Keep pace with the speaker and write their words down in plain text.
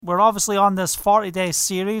We're obviously on this 40-day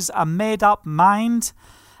series, A Made Up Mind.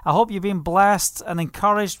 I hope you've been blessed and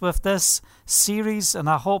encouraged with this series, and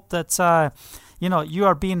I hope that you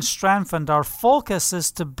are being strengthened. Our focus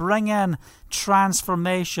is to bring in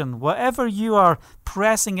transformation. Whatever you are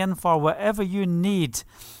pressing in for, whatever you need,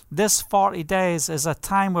 this 40 days is a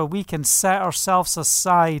time where we can set ourselves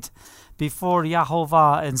aside before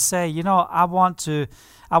Yahovah and say, I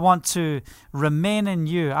want to remain in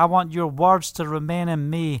you. I want your words to remain in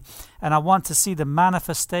me. And I want to see the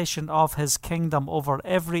manifestation of his kingdom over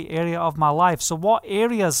every area of my life. So what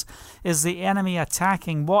areas is the enemy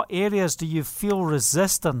attacking? What areas do you feel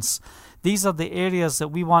resistance? These are the areas that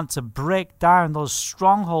we want to break down, those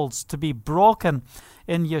strongholds to be broken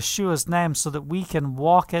in Yeshua's name so that we can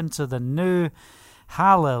walk into the new.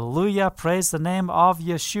 Hallelujah. Praise the name of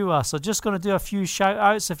Yeshua. So just going to do a few shout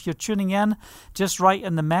outs. If you're tuning in, just write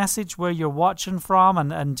in the message where you're watching from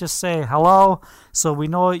and just say hello so we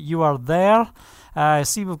know you are there. I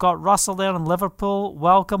see we've got Russell there in Liverpool.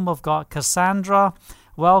 Welcome. We've got Cassandra.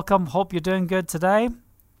 Welcome. Hope you're doing good today.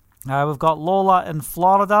 We've got Lola in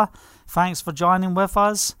Florida. Thanks for joining with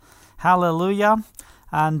us. Hallelujah.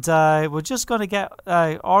 And we're just going to get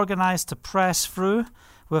organized to press through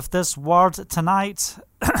with this word tonight.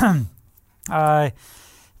 It was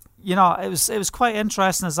quite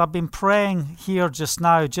interesting as I've been praying here just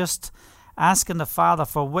now, just asking the Father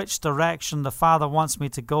for which direction the Father wants me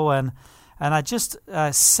to go in. And I just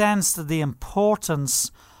sensed the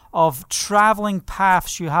importance of traveling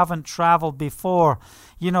paths you haven't traveled before.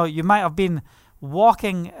 You might have been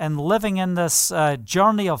walking and living in this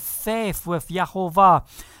journey of faith with Yahovah.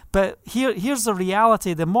 But here's the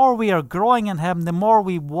reality. The more we are growing in him, the more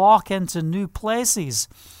we walk into new places.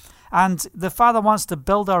 And the Father wants to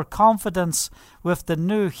build our confidence with the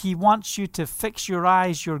new. He wants you to fix your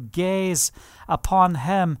eyes, your gaze upon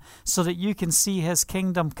him so that you can see his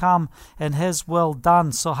kingdom come and his will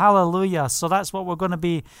done. So hallelujah. So that's what we're going to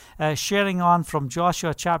be sharing on from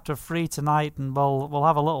Joshua chapter 3 tonight. And we'll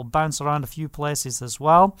have a little bounce around a few places as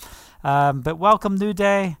well. But welcome, New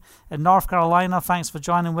Day in North Carolina. Thanks for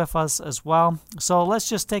joining with us as well. So let's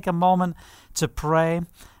just take a moment to pray.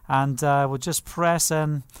 And we'll just press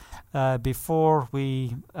in before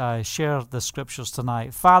we share the scriptures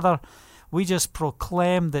tonight. Father, we just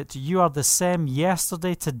proclaim that you are the same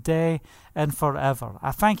yesterday, today, and forever.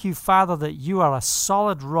 I thank you, Father, that you are a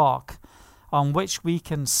solid rock on which we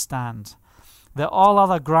can stand, that all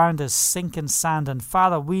other ground is sinking sand. And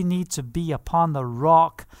Father, we need to be upon the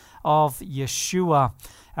rock of Yeshua.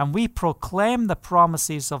 And we proclaim the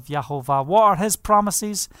promises of Yahovah. What are his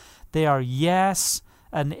promises? They are yes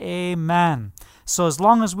and amen. So as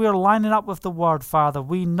long as we're lining up with the word, Father,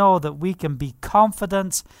 we know that we can be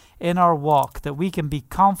confident in our walk, that we can be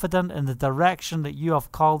confident in the direction that you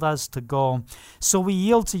have called us to go. So we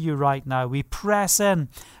yield to you right now. We press in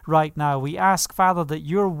right now. We ask, Father, that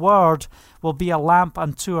your word will be a lamp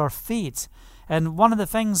unto our feet. And one of the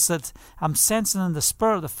things that I'm sensing in the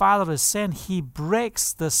Spirit, the Father is saying he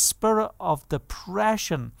breaks the spirit of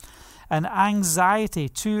depression and anxiety,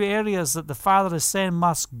 two areas that the Father is saying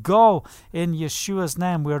must go in Yeshua's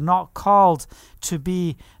name. We're not called to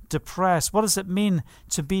be depressed. What does it mean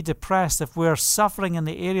to be depressed? If we're suffering in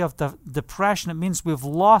the area of depression, it means we've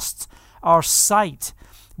lost our sight.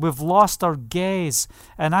 We've lost our gaze.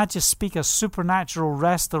 And I just speak a supernatural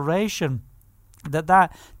restoration,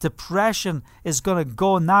 that depression is going to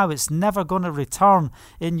go now. It's never going to return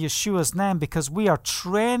in Yeshua's name, because we are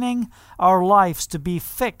training our lives to be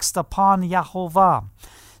fixed upon Yahovah.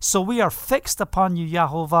 So we are fixed upon you,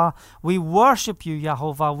 Yahovah. We worship you,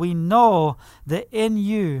 Yahovah. We know that in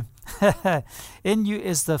you, in you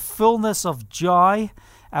is the fullness of joy,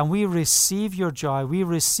 and we receive your joy. We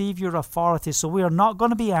receive your authority. So we are not going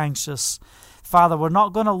to be anxious. Father, we're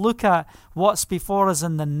not going to look at what's before us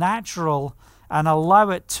in the natural and allow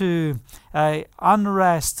it to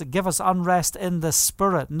give us unrest in the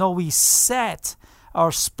spirit. No, we set our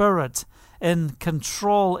spirit in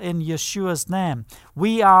control in Yeshua's name.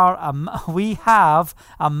 We have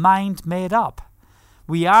a mind made up.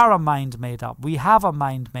 We are a mind made up. We have a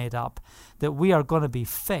mind made up that we are going to be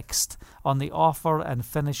fixed on the author and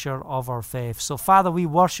finisher of our faith. So, Father, we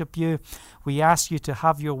worship you. We ask you to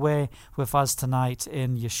have your way with us tonight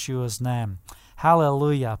in Yeshua's name.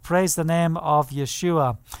 Hallelujah. Praise the name of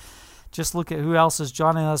Yeshua. Just look at who else is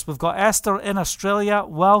joining us. We've got Esther in Australia.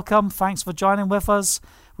 Welcome. Thanks for joining with us.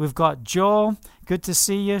 We've got Joe. Good to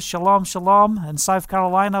see you. Shalom, shalom. In South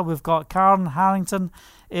Carolina, we've got Karen Harrington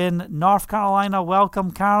in North Carolina. Welcome,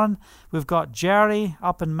 Karen. We've got Jerry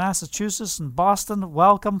up in Massachusetts and Boston.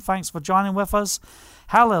 Welcome. Thanks for joining with us.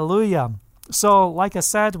 Hallelujah. So, like I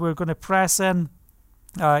said, we're going to press in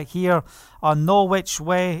here on Know Which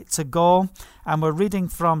Way to Go. And we're reading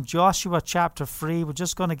from Joshua chapter 3. We're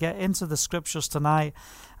just going to get into the scriptures tonight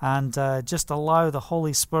and just allow the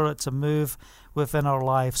Holy Spirit to move within our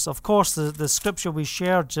lives. Of course, the scripture we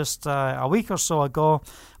shared just a week or so ago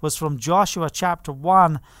was from Joshua chapter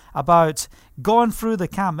 1 about going through the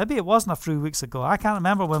camp. Maybe it wasn't a few weeks ago. I can't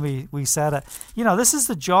remember when we said it. You know, this is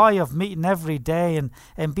the joy of meeting every day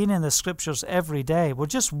and being in the scriptures every day. We're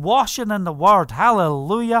just washing in the word.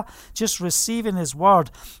 Hallelujah. Just receiving his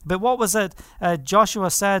word. But what was it Joshua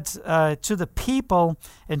said to the people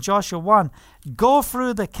in Joshua 1? Go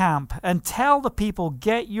through the camp and tell the people,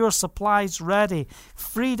 get your supplies ready.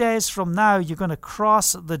 3 days from now, you're going to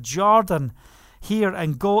cross the Jordan here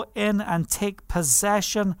and go in and take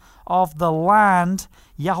possession of the land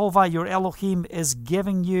Jehovah your Elohim is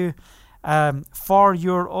giving you for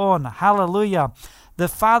your own. Hallelujah. The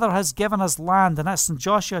Father has given us land, and that's in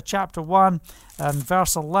Joshua chapter 1 and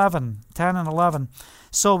verse 11, 10 and 11.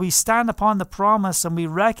 So we stand upon the promise and we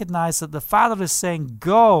recognize that the Father is saying,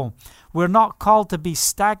 go. We're not called to be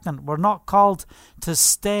stagnant. We're not called to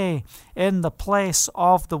stay in the place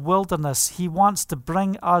of the wilderness. He wants to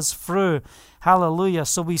bring us through. Hallelujah.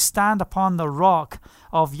 So we stand upon the rock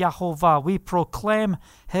of Jehovah. We proclaim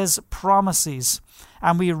his promises.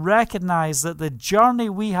 And we recognize that the journey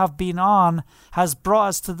we have been on has brought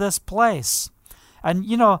us to this place. And,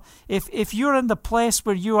 you know, if you're in the place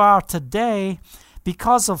where you are today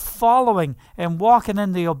because of following and walking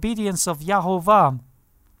in the obedience of Jehovah,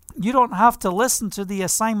 you don't have to listen to the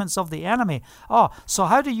assignments of the enemy. Oh, so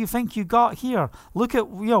how do you think you got here? Look at,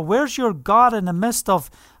 where's your God in the midst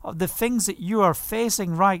of the things that you are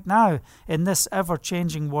facing right now in this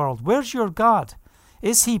ever-changing world? Where's your God?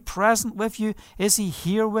 Is he present with you? Is he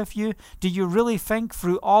here with you? Do you really think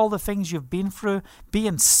through all the things you've been through,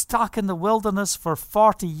 being stuck in the wilderness for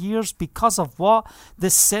 40 years because of what? The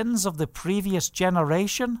sins of the previous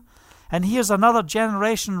generation? And here's another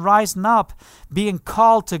generation rising up, being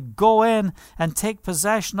called to go in and take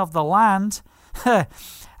possession of the land.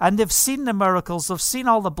 And they've seen the miracles, they've seen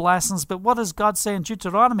all the blessings, but what does God say in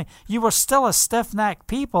Deuteronomy? You were still a stiff-necked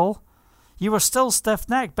people. You were still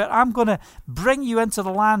stiff-necked, but I'm going to bring you into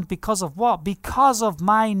the land because of what? Because of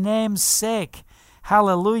my name's sake.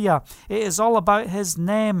 Hallelujah. It is all about his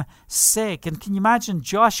name's sake. And can you imagine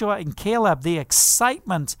Joshua and Caleb, the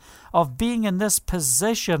excitement of being in this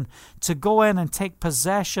position to go in and take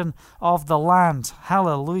possession of the land?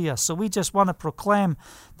 Hallelujah. So we just want to proclaim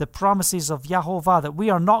the promises of Jehovah, that we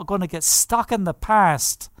are not going to get stuck in the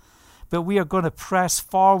past, but we are going to press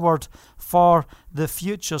forward for the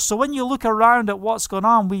future. So when you look around at what's going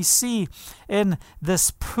on, we see in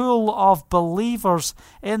this pool of believers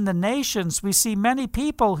in the nations, we see many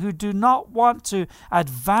people who do not want to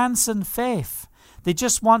advance in faith. They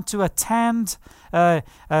just want to attend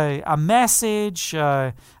a message,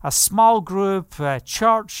 a small group, a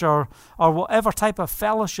church, or whatever type of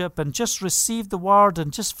fellowship, and just receive the word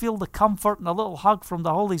and just feel the comfort and a little hug from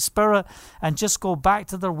the Holy Spirit and just go back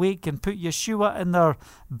to their week and put Yeshua in their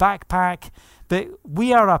backpack. But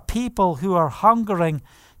we are a people who are hungering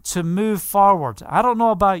to move forward. I don't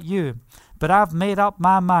know about you, but I've made up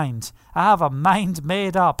my mind. I have a mind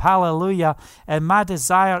made up, hallelujah, and my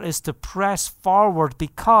desire is to press forward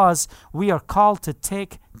because we are called to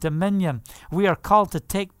take dominion. We are called to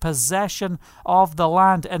take possession of the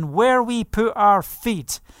land, and where we put our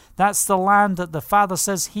feet, that's the land that the Father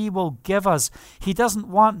says he will give us. He doesn't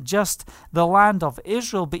want just the land of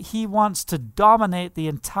Israel, but he wants to dominate the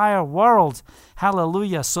entire world.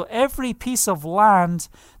 Hallelujah. So every piece of land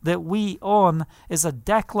that we own is a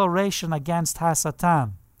declaration against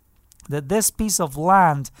Hasatan, that this piece of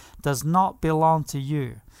land does not belong to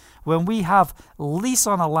you. When we have lease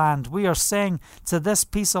on a land, we are saying to this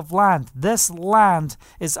piece of land, this land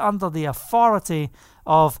is under the authority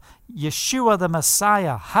of Yeshua the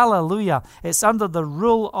Messiah. Hallelujah. It's under the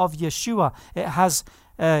rule of Yeshua.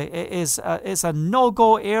 It's a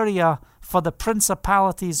no-go area for the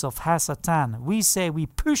principalities of Hasatan. We say we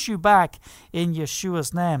push you back in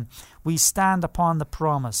Yeshua's name. We stand upon the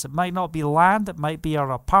promise. It might not be land, it might be our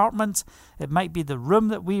apartment, it might be the room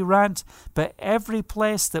that we rent, but every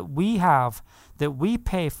place that we have, that we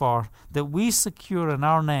pay for, that we secure in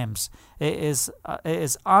our names, it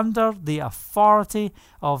is under the authority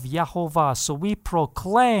of Jehovah. So we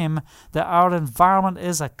proclaim that our environment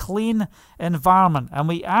is a clean environment, and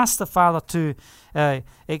we ask the Father to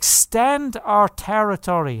extend our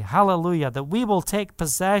territory, hallelujah, that we will take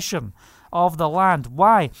possession of the land.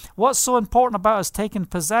 Why? What's so important about us taking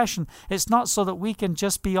possession? It's not so that we can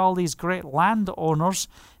just be all these great landowners.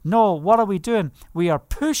 No, what are we doing? We are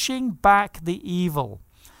pushing back the evil.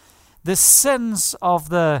 the sins of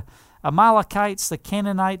the Amalekites, the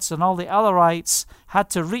Canaanites, and all the otherites had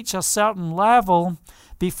to reach a certain level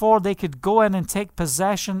before they could go in and take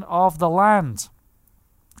possession of the land.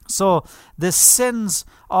 So the sins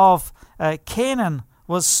of Canaan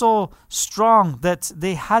was so strong that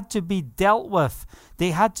they had to be dealt with.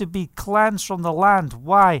 They had to be cleansed from the land.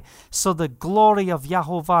 Why? So the glory of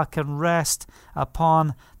Yahovah can rest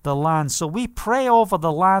upon the land. So we pray over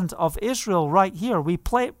the land of Israel right here. We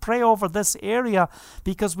pray over this area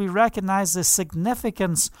because we recognize the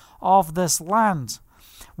significance of this land.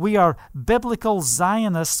 We are biblical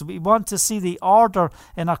Zionists. We want to see the order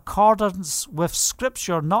in accordance with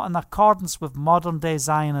Scripture, not in accordance with modern-day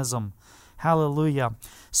Zionism. Hallelujah.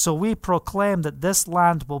 So we proclaim that this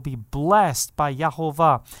land will be blessed by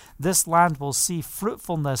Yahovah. This land will see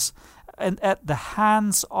fruitfulness at the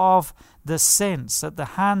hands of the saints, at the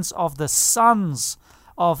hands of the sons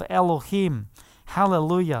of Elohim.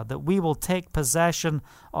 Hallelujah, that we will take possession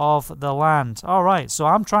of the land. All right, so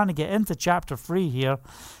I'm trying to get into chapter 3 here.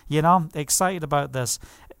 Excited about this.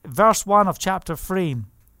 Verse 1 of chapter 3.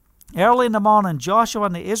 Early in the morning, Joshua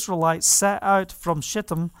and the Israelites set out from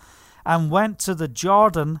Shittim and went to the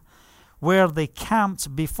Jordan, where they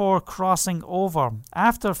camped before crossing over.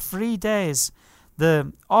 After 3 days,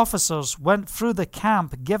 the officers went through the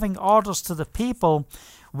camp, giving orders to the people,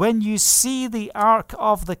 when you see the ark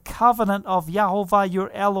of the covenant of Yahovah your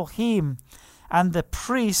Elohim, and the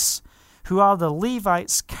priests, who are the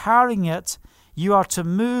Levites, carrying it, you are to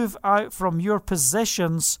move out from your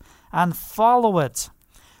positions and follow it.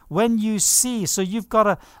 When you see, so you've got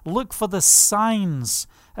to look for the signs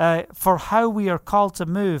for how we are called to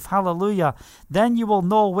move. Hallelujah. Then you will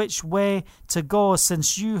know which way to go,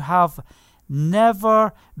 since you have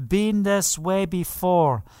never been this way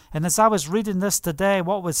before. And as I was reading this today,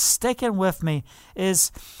 what was sticking with me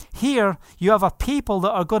is here you have a people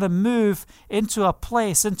that are going to move into a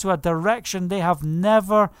place, into a direction they have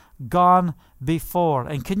never gone before.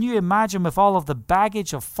 And can you imagine, with all of the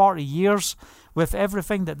baggage of 40 years, with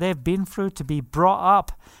everything that they've been through, to be brought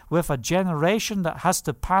up with a generation that has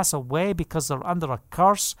to pass away because they're under a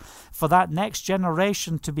curse, for that next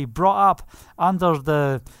generation to be brought up under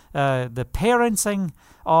the parenting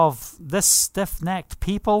of this stiff-necked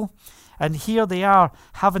people. And here they are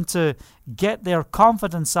having to get their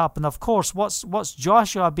confidence up. And of course, what's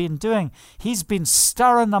Joshua been doing? He's been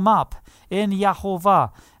stirring them up in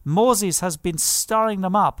Yahovah. Moses has been stirring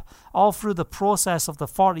them up all through the process of the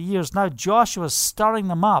 40 years. Now Joshua's stirring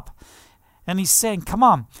them up. And he's saying, come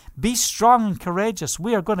on, be strong and courageous.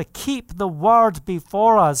 We are going to keep the word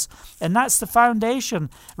before us. And that's the foundation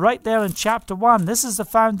right there in chapter 1. This is the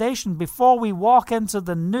foundation. Before we walk into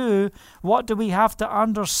the new, what do we have to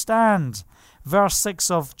understand? Verse 6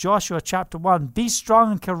 of Joshua chapter 1. Be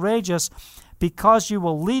strong and courageous, because you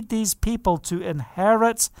will lead these people to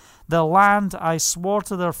inherit the land I swore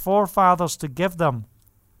to their forefathers to give them.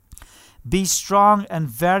 Be strong and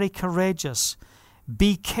very courageous.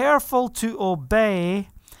 Be careful to obey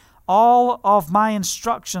all of my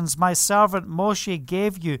instructions my servant Moshe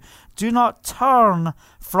gave you. Do not turn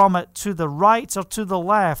from it to the right or to the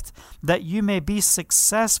left, that you may be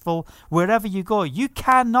successful wherever you go. You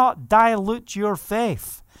cannot dilute your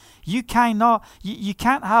faith. You can't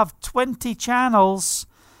have 20 channels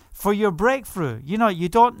for your breakthrough. You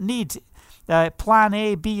don't need plan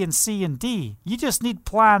A, B, and C, and D. You just need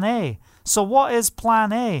plan A. So what is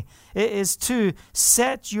plan A? It is to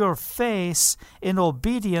set your face in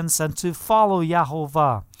obedience and to follow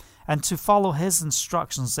Yahovah and to follow his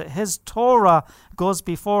instructions, that his Torah goes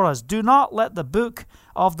before us. Do not let the book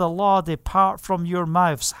of the law depart from your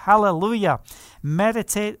mouths. Hallelujah.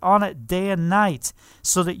 Meditate on it day and night,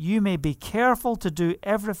 so that you may be careful to do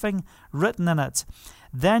everything written in it.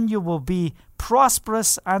 Then you will be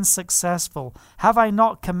prosperous and successful. Have I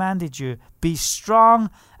not commanded you? Be strong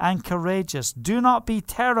and courageous. Do not be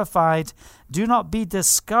terrified. Do not be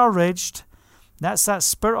discouraged. That's that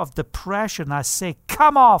spirit of depression. I say,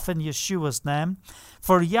 come off in Yeshua's name.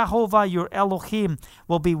 For Yahovah your Elohim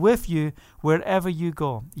will be with you wherever you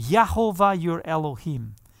go. Yahovah your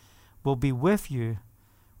Elohim will be with you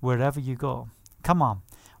wherever you go. Come on.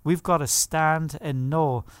 We've got to stand and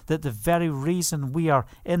know that the very reason we are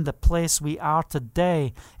in the place we are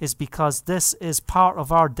today is because this is part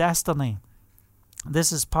of our destiny.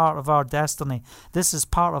 This is part of our destiny. This is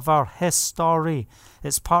part of our history.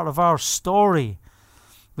 It's part of our story.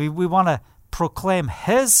 We want to proclaim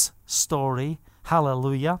his story.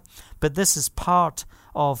 Hallelujah. But this is part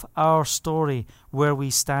of our story where we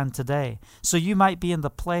stand today. So you might be in the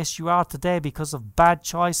place you are today because of bad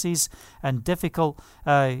choices and difficult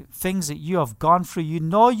things that you have gone through. You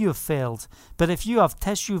know you've failed. But if you have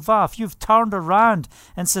teshuvah, if you've turned around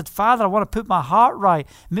and said, Father, I want to put my heart right.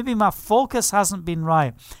 Maybe my focus hasn't been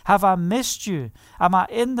right. Have I missed you? Am I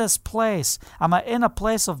in this place? Am I in a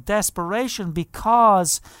place of desperation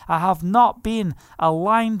because I have not been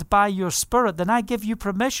aligned by your Spirit? Then I give you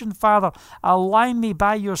permission, Father. Align me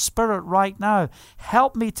by your Spirit right now.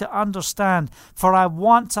 Help me to understand, for I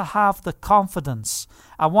want to have the confidence.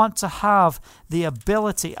 I want to have the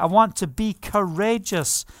ability. I want to be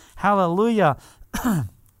courageous. Hallelujah.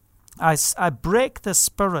 I break the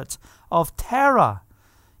spirit of terror.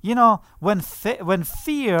 You know, when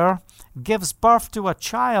fear gives birth to a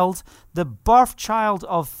child, the birth child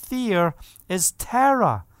of fear is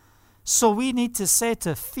terror. So we need to say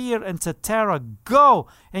to fear and to terror, go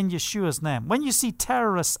in Yeshua's name. When you see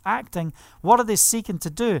terrorists acting, what are they seeking to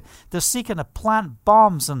do? They're seeking to plant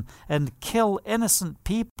bombs and kill innocent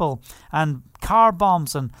people, and car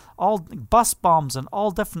bombs and all bus bombs and all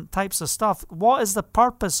different types of stuff. What is the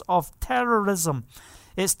purpose of terrorism?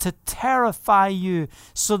 It's to terrify you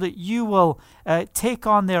so that you will take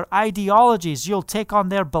on their ideologies. You'll take on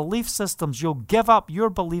their belief systems. You'll give up your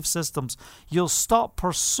belief systems. You'll stop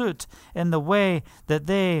pursuit in the way that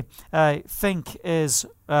they think is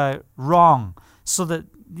wrong. So that,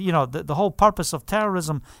 you know, the whole purpose of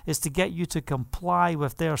terrorism is to get you to comply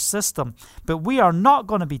with their system. But we are not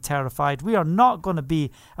going to be terrified. We are not going to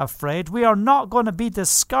be afraid. We are not going to be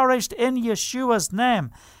discouraged in Yeshua's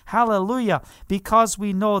name. Hallelujah. Because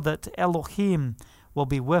we know that Elohim will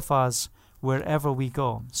be with us wherever we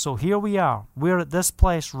go. So here we are. We're at this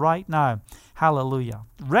place right now. Hallelujah.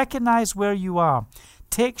 Recognize where you are.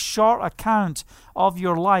 Take short account of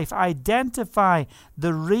your life. Identify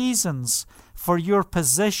the reasons for your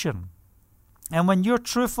position. And when you're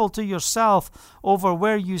truthful to yourself over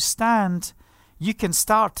where you stand, you can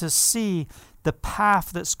start to see the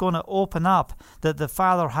path that's going to open up that the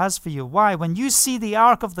Father has for you. Why? When you see the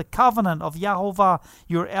Ark of the Covenant of Yahovah,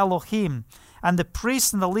 your Elohim, and the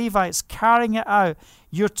priests and the Levites carrying it out,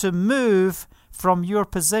 you're to move from your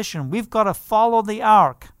position. We've got to follow the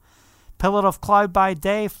Ark. Pillar of cloud by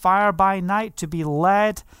day, fire by night, to be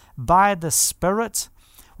led by the Spirit.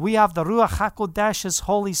 We have the Ruach HaKodesh, His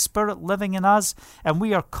Holy Spirit, living in us, and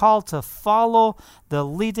we are called to follow the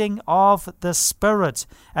leading of the Spirit.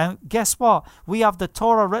 And guess what? We have the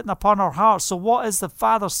Torah written upon our hearts. So what is the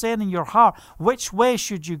Father saying in your heart? Which way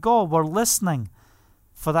should you go? We're listening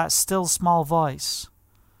for that still small voice.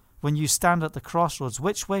 When you stand at the crossroads,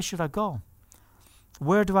 which way should I go?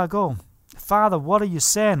 Where do I go? Father, what are you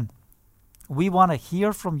saying? We want to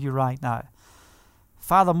hear from you right now.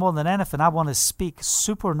 Father, more than anything, I want to speak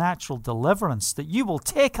supernatural deliverance, that you will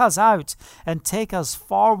take us out and take us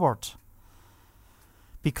forward,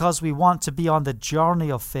 because we want to be on the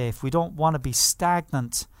journey of faith. We don't want to be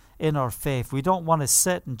stagnant in our faith. We don't want to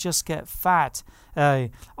sit and just get fat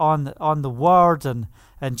on the word and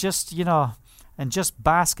just, you know, and just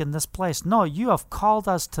bask in this place. No, you have called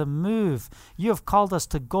us to move. You have called us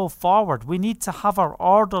to go forward. We need to have our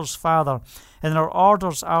orders, Father, and our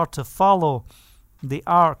orders are to follow the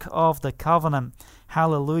Ark of the Covenant.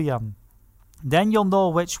 Hallelujah. Then you'll know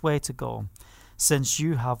which way to go, since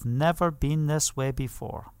you have never been this way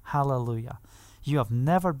before. Hallelujah. You have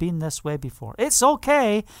never been this way before. It's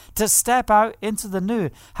okay to step out into the new.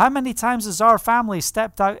 How many times has our family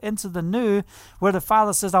stepped out into the new where the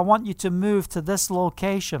Father says, I want you to move to this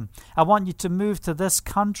location. I want you to move to this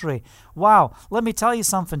country. Wow. Let me tell you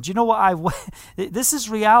something. Do you know what this is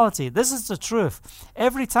reality. This is the truth.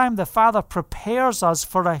 Every time the Father prepares us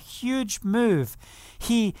for a huge move,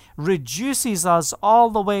 He reduces us all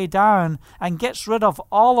the way down and gets rid of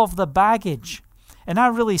all of the baggage. And I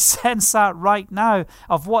really sense that right now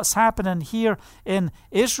of what's happening here in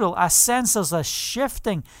Israel. I sense there's a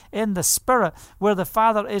shifting in the Spirit where the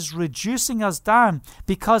Father is reducing us down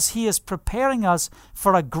because He is preparing us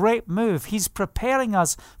for a great move. He's preparing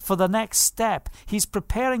us for the next step. He's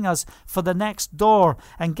preparing us for the next door.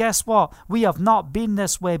 And guess what? We have not been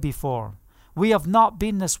this way before. We have not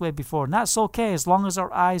been this way before. And that's okay as long as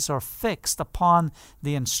our eyes are fixed upon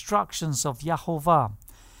the instructions of Yahovah.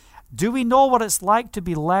 Do we know what it's like to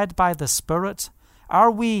be led by the Spirit? Are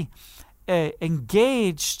we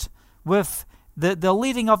engaged with the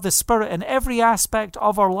leading of the Spirit in every aspect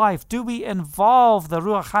of our life? Do we involve the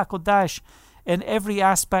Ruach HaKodesh in every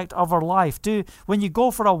aspect of our life? When you go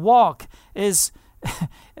for a walk,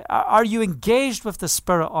 are you engaged with the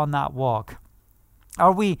Spirit on that walk?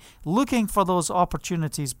 Are we looking for those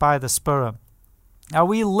opportunities by the Spirit? Are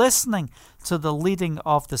we listening to the leading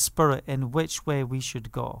of the Spirit in which way we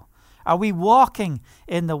should go? Are we walking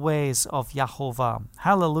in the ways of Yahovah?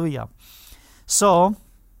 Hallelujah. So,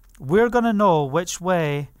 we're going to know which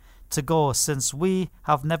way to go, since we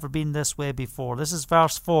have never been this way before. This is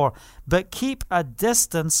verse 4. But keep a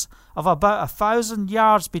distance of about 1,000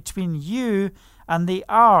 yards between you and the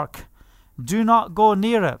ark. Do not go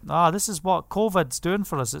near it. This is what COVID's doing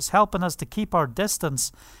for us. It's helping us to keep our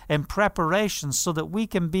distance in preparation so that we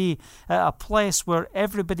can be at a place where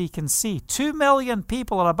everybody can see. 2 million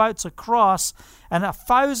people are about to cross, and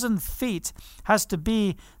 1,000 feet has to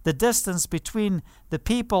be the distance between the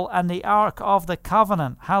people and the Ark of the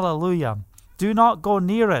Covenant. Hallelujah. Do not go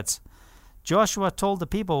near it. Joshua told the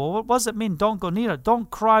people, well, what does it mean, don't go near it? Don't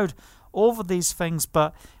crowd over these things,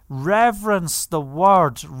 but reverence the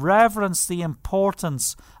word, reverence the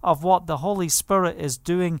importance of what the Holy Spirit is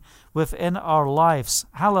doing within our lives.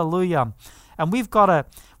 Hallelujah. And we've got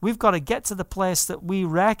to get to the place that we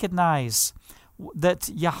recognize that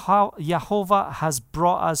Yahovah has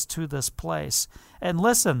brought us to this place. And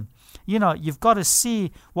listen, you've got to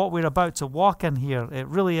see what we're about to walk in here. It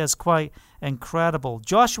really is quite incredible.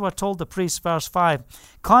 Joshua told the priests, verse 5,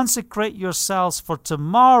 consecrate yourselves, for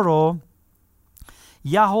tomorrow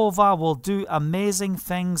Yahovah will do amazing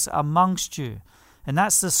things amongst you. And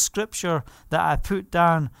that's the scripture that I put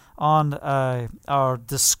down on our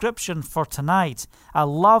description for tonight. I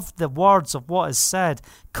love the words of what is said.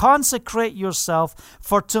 Consecrate yourself,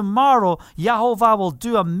 for tomorrow Yahovah will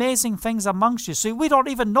do amazing things amongst you. See, we don't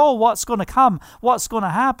even know what's going to come, what's going to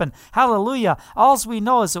happen. Hallelujah. All we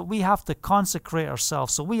know is that we have to consecrate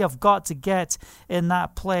ourselves. So we have got to get in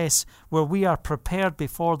that place where we are prepared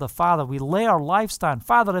before the Father. We lay our lives down.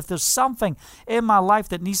 Father, if there's something in my life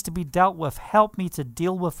that needs to be dealt with, help me to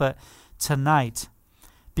deal with it tonight.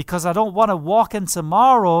 Because I don't want to walk in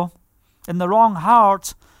tomorrow in the wrong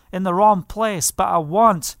heart, in the wrong place, but I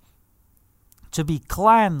want to be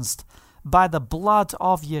cleansed by the blood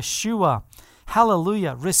of Yeshua.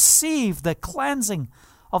 Hallelujah. Receive the cleansing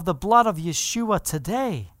of the blood of Yeshua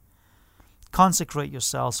today. Consecrate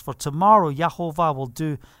yourselves, for tomorrow Yahovah will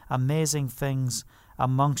do amazing things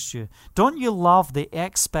amongst you. Don't you love the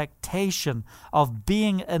expectation of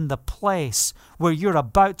being in the place where you're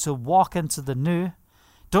about to walk into the new?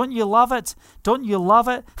 Don't you love it? Don't you love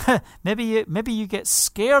it? Maybe you get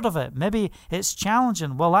scared of it. Maybe it's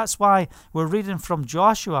challenging. Well, that's why we're reading from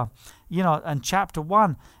Joshua, in chapter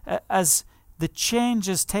 1, as the change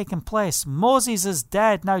is taking place. Moses is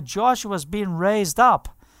dead. Now Joshua's being raised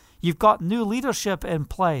up. You've got new leadership in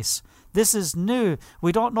place. This is new.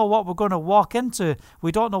 We don't know what we're going to walk into.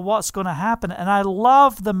 We don't know what's going to happen. And I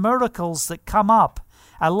love the miracles that come up.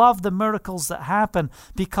 I love the miracles that happen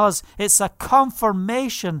because it's a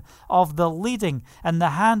confirmation of the leading and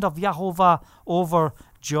the hand of Yahovah over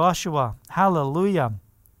Joshua. Hallelujah.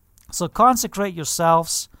 So consecrate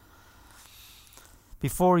yourselves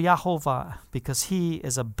before Yahovah, because he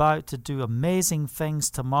is about to do amazing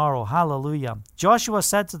things tomorrow. Hallelujah. Joshua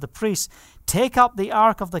said to the priests, take up the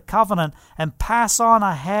Ark of the Covenant and pass on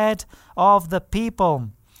ahead of the people.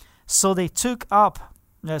 So they took it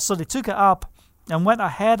up and went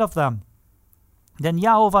ahead of them. Then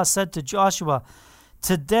Yahovah said to Joshua,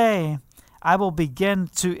 today I will begin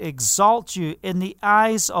to exalt you in the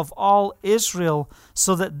eyes of all Israel,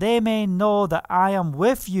 so that they may know that I am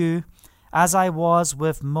with you as I was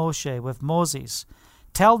with Moses.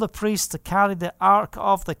 Tell the priests to carry the Ark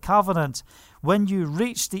of the Covenant. When you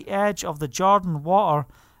reach the edge of the Jordan water,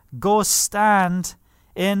 go stand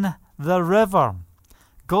in the river.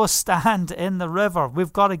 Go stand in the river.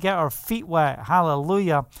 We've got to get our feet wet.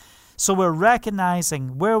 Hallelujah. So we're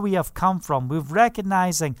recognizing where we have come from. We're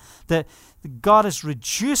recognizing that God is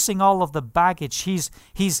reducing all of the baggage. He's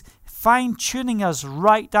fine-tuning us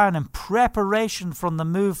right down in preparation from the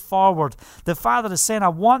move forward. The Father is saying, I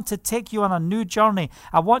want to take you on a new journey.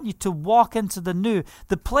 I want you to walk into the new,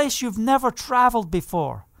 the place you've never traveled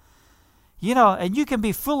before. And you can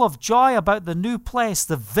be full of joy about the new place,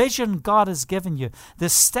 the vision God has given you, the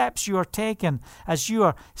steps you are taking as you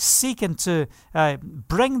are seeking to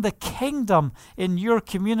bring the kingdom in your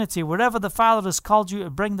community, wherever the Father has called you to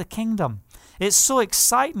bring the kingdom. It's so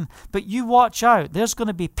exciting, but you watch out. There's going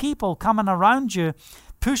to be people coming around you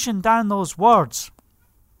pushing down those words.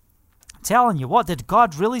 Telling you, what, did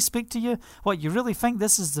God really speak to you? What, you really think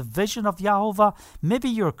this is the vision of Yahovah? Maybe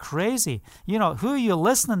you're crazy. Who are you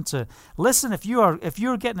listening to? Listen, if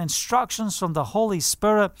you're getting instructions from the Holy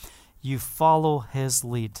Spirit, you follow his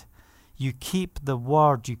lead. You keep the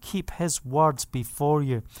word. You keep his words before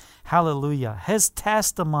you. Hallelujah. His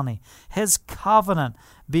testimony, his covenant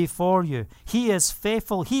before you. He is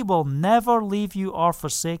faithful. He will never leave you or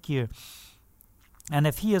forsake you. And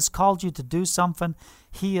if He has called you to do something,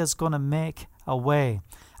 He is going to make a way.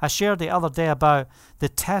 I shared the other day about the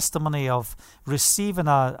testimony of receiving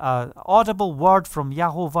a audible word from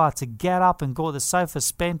Yahovah to get up and go to the south of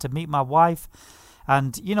Spain to meet my wife.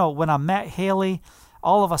 And, when I met Haley,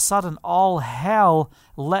 all of a sudden, all hell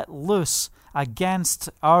let loose against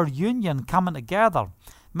our union coming together.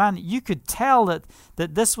 Man, you could tell that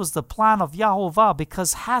this was the plan of Yahovah,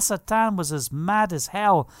 because Hasatan was as mad as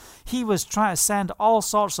hell. He was trying to send all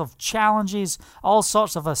sorts of challenges, all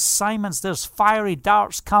sorts of assignments. There's fiery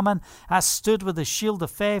darts coming. I stood with the shield of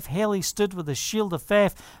faith. Haley stood with the shield of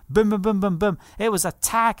faith. Boom, boom, boom, boom, boom. It was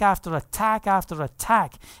attack after attack after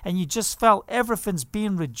attack. And you just felt everything's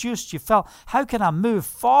being reduced. You felt, how can I move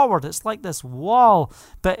forward? It's like this wall.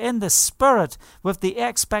 But in the spirit, with the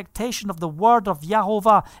expectation of the word of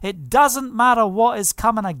Yahovah, it doesn't matter what is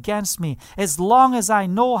coming against me, as long as I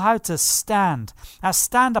know how to stand. I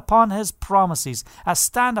stand upon His promises. I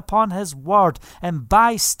stand upon His word. And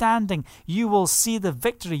by standing, you will see the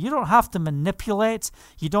victory. You don't have to manipulate.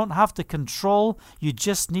 You don't have to control. You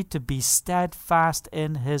just need to be steadfast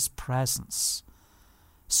in His presence.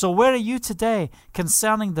 So where are you today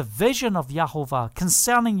concerning the vision of Yahovah,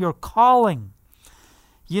 concerning your calling?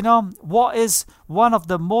 What is one of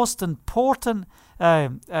the most important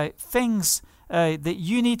things that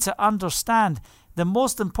you need to understand? The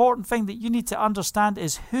most important thing that you need to understand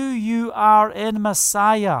is who you are in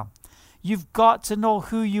Messiah. You've got to know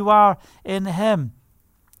who you are in Him.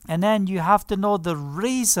 And then you have to know the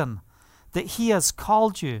reason that He has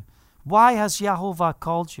called you. Why has Yahovah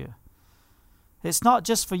called you? It's not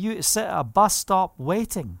just for you to sit at a bus stop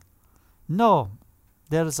waiting. No,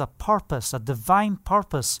 there is a purpose, a divine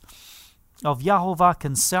purpose of Yahovah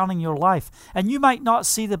concerning your life. And you might not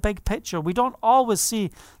see the big picture. We don't always see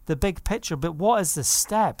the big picture, but what is the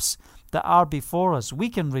steps that are before us? We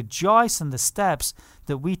can rejoice in the steps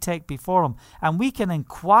that we take before Him. And we can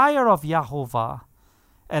inquire of Yahovah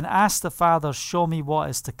and ask the Father, show me what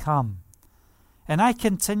is to come. And I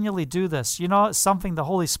continually do this. It's something the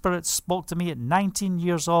Holy Spirit spoke to me at 19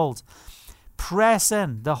 years old. Press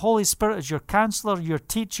in. The Holy Spirit is your counselor, your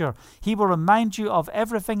teacher. He will remind you of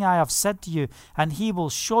everything I have said to you, and He will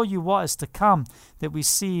show you what is to come, that we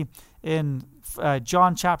see in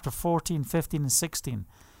John chapter 14, 15, and 16.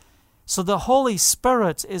 So the Holy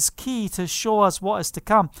Spirit is key to show us what is to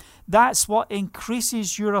come. That's what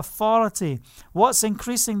increases your authority. What's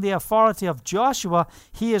increasing the authority of Joshua?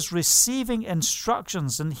 He is receiving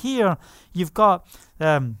instructions. And here you've got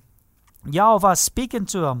Yahovah speaking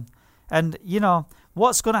to him. And,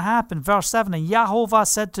 what's going to happen? Verse 7, and Yahovah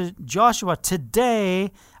said to Joshua,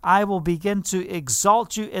 today I will begin to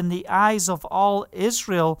exalt you in the eyes of all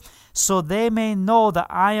Israel, so they may know that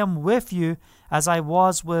I am with you as I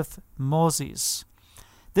was with Moses.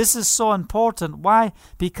 This is so important. Why?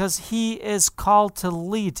 Because he is called to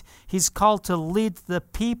lead. He's called to lead the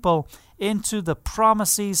people into the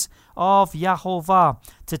promises of Yahovah,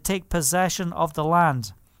 to take possession of the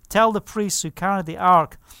land. Tell the priests who carry the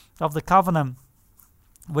ark of the covenant,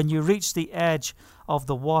 when you reach the edge of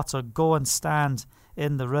the water, go and stand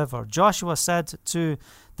in the river. Joshua said to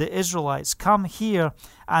the Israelites, come here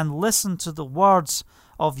and listen to the words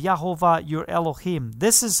of Yahovah your Elohim.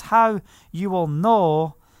 This is how you will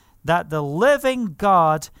know that the living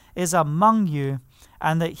God is among you,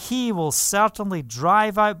 and that He will certainly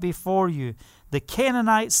drive out before you the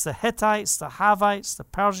Canaanites, the Hittites, the Havites, the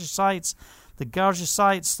Perizzites, the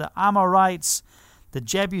Gergesites, the Amorites, the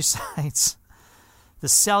Jebusites, the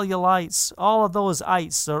Cellulites, all of those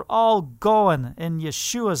ites, they're all going in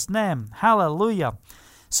Yeshua's name. Hallelujah.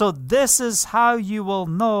 So this is how you will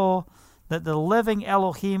know that the living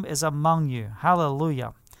Elohim is among you.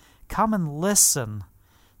 Hallelujah. Come and listen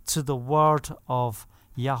to the word of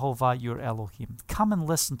Yahovah your Elohim. Come and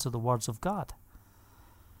listen to the words of God.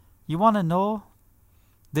 You want to know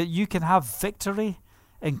that you can have victory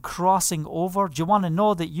in crossing over? Do you want to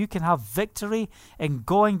know that you can have victory in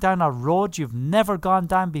going down a road you've never gone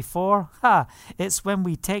down before? It's when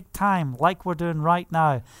we take time, like we're doing right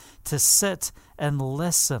now, to sit and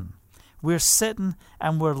listen. We're sitting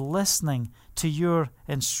and we're listening to your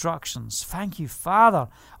instructions. Thank you, Father.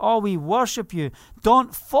 Oh, we worship you.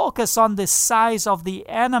 Don't focus on the size of the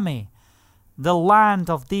enemy, the land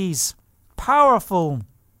of these powerful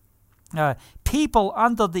people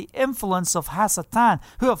under the influence of Hasatan,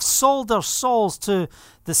 who have sold their souls to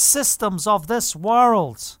the systems of this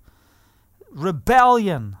world,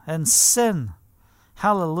 rebellion and sin.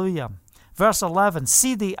 Hallelujah. Verse 11,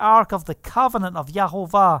 see the ark of the covenant of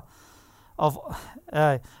Yahovah,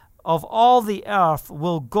 of all the earth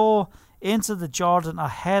will go into the Jordan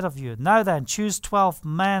ahead of you. Now then, choose 12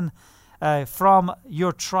 men from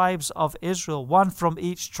your tribes of Israel, one from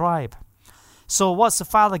each tribe. So what's the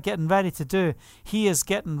Father getting ready to do? He is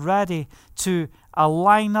getting ready to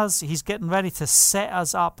align us. He's getting ready to set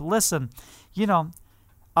us up. Listen,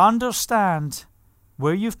 understand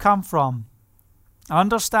where you've come from.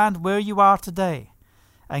 Understand where you are today.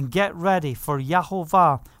 And get ready for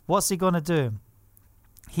Yahovah. What's he going to do?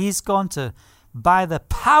 He's going to, by the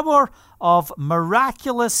power of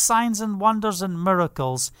miraculous signs and wonders and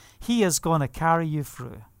miracles, he is going to carry you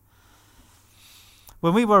through.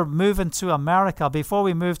 When we were moving to America, before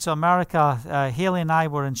we moved to America, Haley and I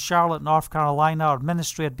were in Charlotte, North Carolina. Our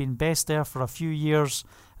ministry had been based there for a few years.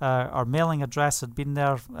 Our mailing address had been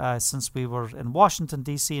there since we were in Washington,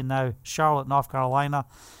 D.C., and now Charlotte, North Carolina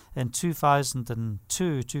in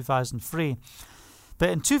 2002, 2003. But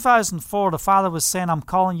in 2004, the Father was saying, I'm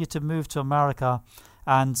calling you to move to America.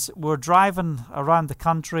 And we're driving around the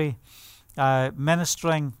country,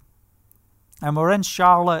 ministering. And we're in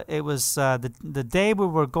Charlotte. It was the day we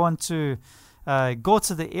were going to go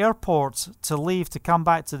to the airport to leave to come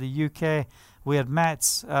back to the UK. We had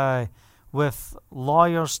met with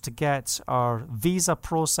lawyers to get our visa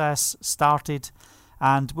process started.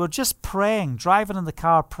 And we're just praying, driving in the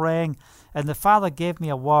car, praying. And the Father gave me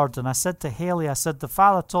a word. And I said to Haley, the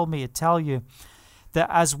Father told me to tell you that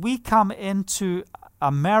as we come into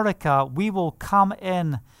America, we will come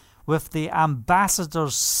in with the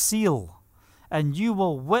ambassador's seal. And you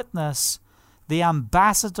will witness the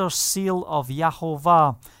ambassador seal of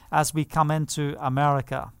Yahovah as we come into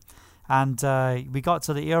America. And we got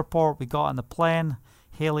to the airport, we got on the plane,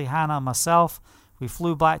 Haley, Hannah, and myself. We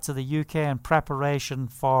flew back to the UK in preparation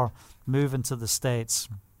for moving to the States.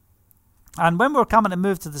 And when we were coming to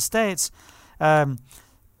move to the States, we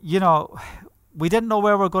didn't know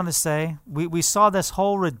where we were going to stay. We saw this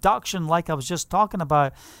whole reduction, like I was just talking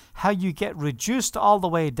about, how you get reduced all the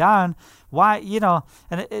way down. Why,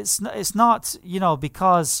 and it's not,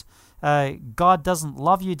 because God doesn't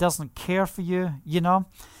love you, doesn't care for you,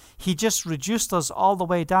 He just reduced us all the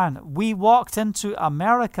way down. We walked into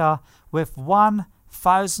America with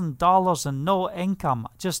 $1,000 and no income,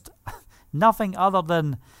 just nothing other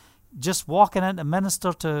than just walking in to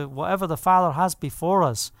minister to whatever the Father has before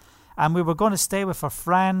us. And we were going to stay with a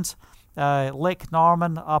friend, Lake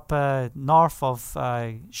Norman, up north of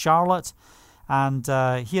Charlotte. And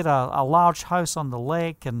he had a large house on the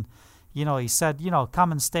lake. And, he said,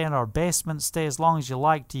 come and stay in our basement. Stay as long as you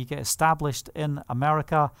like till you get established in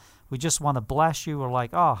America. We just want to bless you. We're like,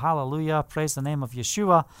 oh, hallelujah, praise the name of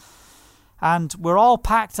Yeshua. And we're all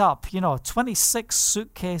packed up, 26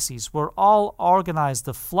 suitcases. We're all organized.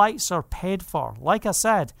 The flights are paid for. Like I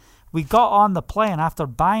said, we got on the plane after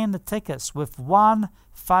buying the tickets with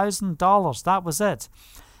 $1,000. That was it.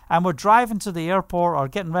 And we're driving to the airport, or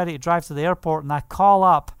getting ready to drive to the airport, and I call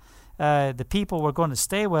up the people we're going to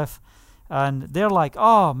stay with, and they're like,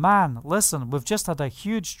 oh, man, listen, we've just had a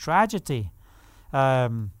huge tragedy.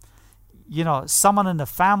 Someone in the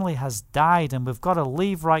family has died, and we've got to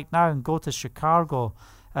leave right now and go to Chicago.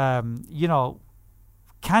 Can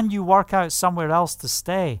you work out somewhere else to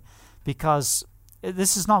stay? Because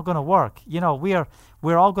this is not going to work.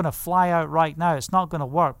 We're all going to fly out right now. It's not going to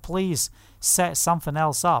work. Please set something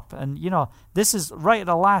else up. And, this is right at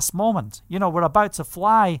the last moment. We're about to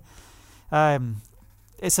fly.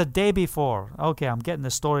 It's a day before. Okay, I'm getting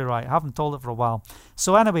the story right. I haven't told it for a while.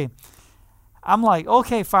 So anyway, I'm like,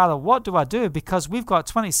 okay, Father, what do I do? Because we've got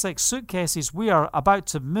 26 suitcases. We are about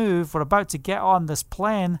to move. We're about to get on this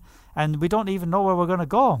plane, and we don't even know where we're going to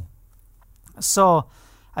go. So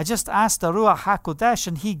I just asked the Ruach HaKodesh,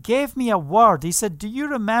 and he gave me a word. He said, do you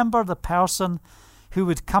remember the person who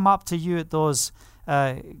would come up to you at those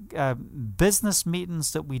business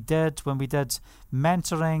meetings that we did when we did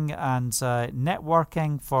mentoring and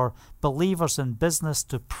networking for believers in business,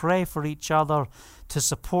 to pray for each other, to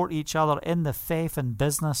support each other in the faith and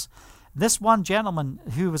business? This one gentleman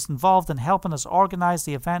who was involved in helping us organize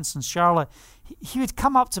the events in Charlotte, he would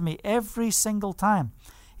come up to me every single time.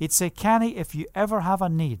 He'd say, Kenny, if you ever have a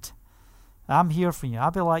need, I'm here for you.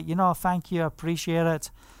 I'd be like, thank you, I appreciate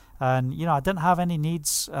it. And, I didn't have any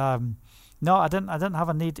needs. No, I didn't have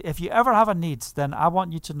a need. If you ever have a need, then I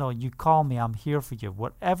want you to know, you call me, I'm here for you.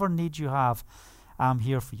 Whatever need you have, I'm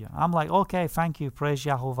here for you. I'm like, okay, thank you, praise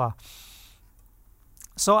Yahovah.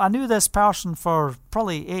 So I knew this person for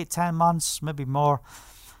probably 8-10 months, maybe more.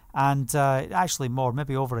 And actually more,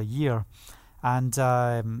 maybe over a year. And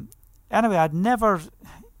anyway, I'd never,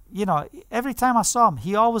 every time I saw him,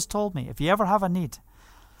 he always told me, if you ever have a need.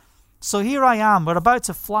 So here I am, we're about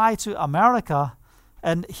to fly to America.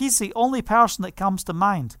 And he's the only person that comes to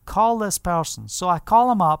mind. Call this person. So I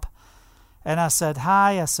call him up, and I said,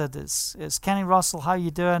 hi. I said, it's Kenny Russell. How you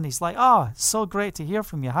doing? He's like, oh, it's so great to hear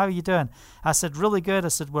from you. How are you doing? I said, really good. I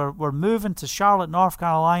said, we're moving to Charlotte, North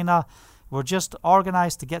Carolina. We're just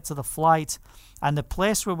organized to get to the flight. And the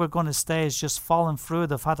place where we're going to stay is just fallen through.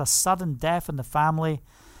 They've had a sudden death in the family,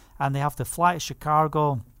 and they have to fly to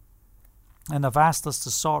Chicago. And they've asked us to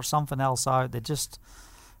sort something else out. They just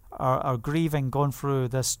are grieving, going through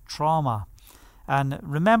this trauma. And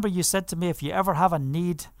remember, you said to me, if you ever have a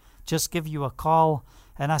need, just give you a call.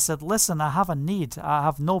 And I said, listen, I have a need. I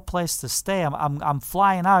have no place to stay. I'm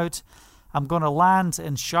flying out. I'm going to land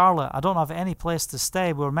in Charlotte. I don't have any place to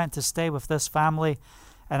stay. We were meant to stay with this family,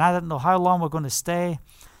 and I didn't know how long we're going to stay.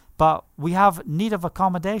 But we have need of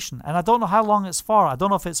accommodation, and I don't know how long it's for. I don't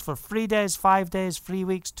know if it's for 3 days, 5 days, 3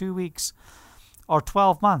 weeks, 2 weeks, or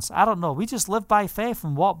 12 months. I don't know. We just live by faith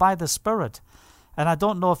and walk by the Spirit. And I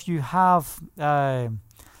don't know if you have the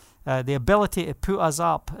ability to put us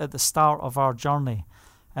up at the start of our journey.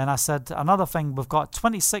 And I said, another thing, we've got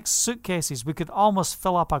 26 suitcases. We could almost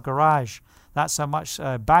fill up a garage. That's how much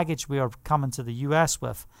baggage we are coming to the U.S.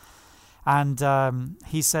 with. And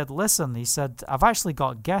he said, listen, he said, I've actually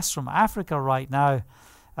got guests from Africa right now,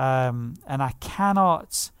 and I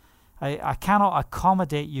cannot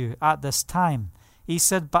accommodate you at this time. He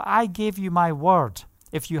said, but I gave you my word.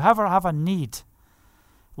 If you ever have a need,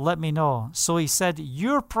 let me know. So he said,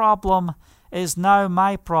 your problem is now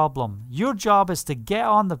my problem. Your job is to get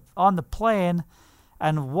on the plane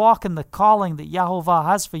and walk in the calling that Yahovah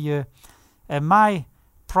has for you. And my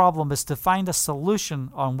problem is to find a solution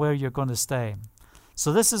on where you're going to stay.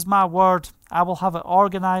 So this is my word. I will have it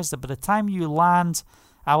organized that by the time you land,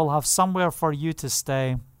 I will have somewhere for you to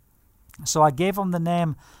stay. So I gave him the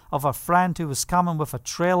name of a friend who was coming with a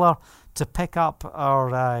trailer to pick up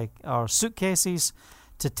our suitcases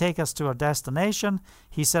to take us to our destination.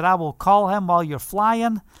 He said, I will call him while you're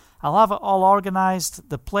flying. I'll have it all organized.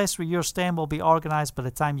 The place where you're staying will be organized by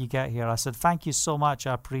the time you get here. I said, thank you so much.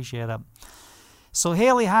 I appreciate it. So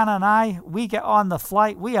Haley, Hannah, and I, we get on the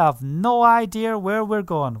flight. We have no idea where we're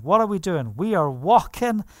going. What are we doing? We are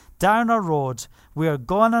walking down a road. We are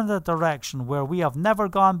going in a direction where we have never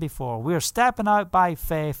gone before. We are stepping out by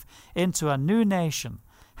faith into a new nation.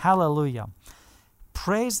 Hallelujah.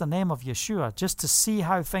 Praise the name of Yeshua, just to see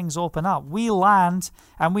how things open up. We land,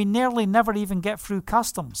 and we nearly never even get through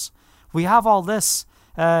customs. We have all this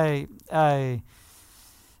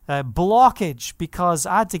blockage because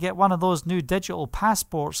I had to get one of those new digital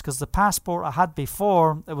passports, because the passport I had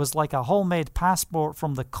before, it was like a homemade passport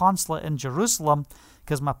from the consulate in Jerusalem,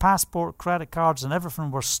 because my passport, credit cards, and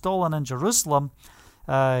everything were stolen in Jerusalem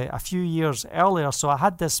a few years earlier. So I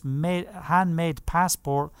had this handmade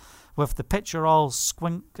passport with the picture all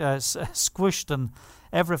squished and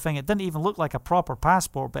everything. It didn't even look like a proper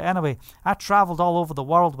passport. But anyway, I traveled all over the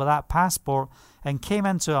world with that passport and came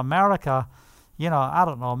into America, I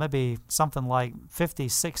don't know, maybe something like 50,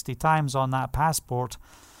 60 times on that passport.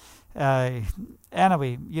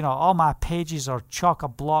 Anyway, all my pages are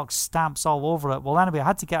chock-a-block stamps all over it. Well, anyway, I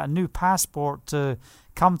had to get a new passport to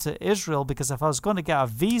come to Israel, because if I was going to get a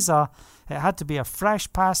visa, it had to be a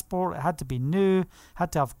fresh passport, it had to be new,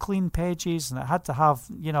 had to have clean pages, and it had to have,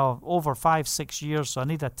 over 5-6 years, so I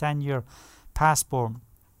need a 10-year passport.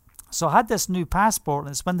 So I had this new passport,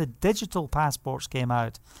 and it's when the digital passports came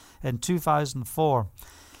out in 2004.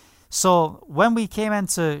 So when we came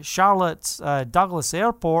into Charlotte Douglas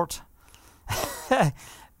Airport,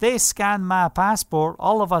 they scanned my passport.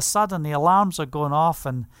 All of a sudden, the alarms are going off,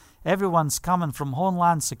 and everyone's coming from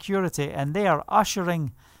Homeland Security, and they are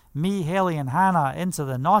ushering me, Haley, and Hannah into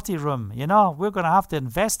the naughty room. We're going to have to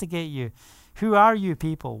investigate you. Who are you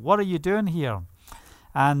people? What are you doing here?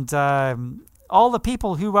 And all the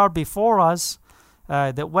people who were before us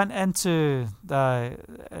that went into the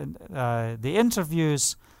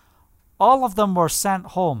interviews, all of them were sent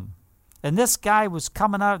home. And this guy was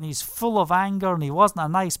coming out, and he's full of anger, and he wasn't a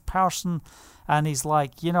nice person. And he's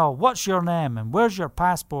like, what's your name? And where's your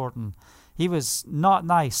passport? And he was not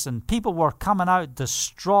nice. And people were coming out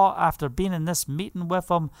distraught after being in this meeting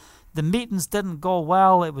with him. The meetings didn't go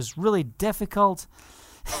well. It was really difficult.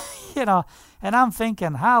 And I'm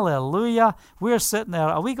thinking, hallelujah, we're sitting there.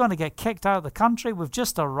 Are we going to get kicked out of the country? We've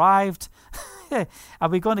just arrived. Are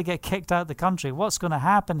we going to get kicked out of the country? What's going to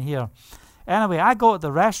happen here? Anyway, I go to the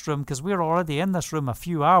restroom, because we were already in this room a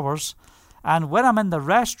few hours. And when I'm in the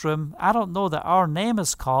restroom, I don't know that our name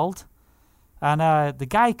is called. And the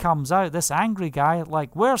guy comes out, this angry guy,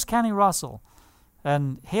 like, where's Kenny Russell?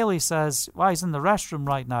 And Haley says, well, he's in the restroom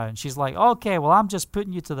right now. And she's like, okay, well, I'm just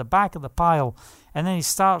putting you to the back of the pile. And then he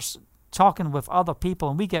starts talking with other people,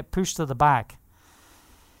 and we get pushed to the back.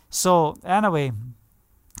 So anyway,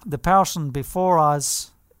 the person before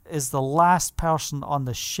us is the last person on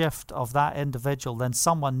the shift of that individual. Then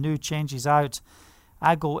someone new changes out.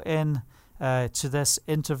 I go in to this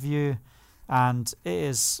interview, and it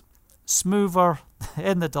is smoother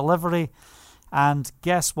in the delivery. And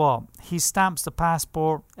guess what? He stamps the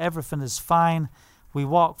passport. Everything is fine. We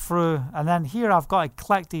walk through, and then here I've got to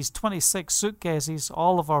collect these 26 suitcases,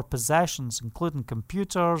 all of our possessions, including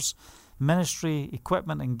computers, ministry,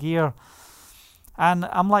 equipment, and gear. And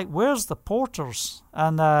I'm like, where's the porters?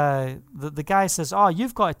 And the guy says, oh,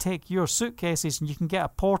 you've got to take your suitcases, and you can get a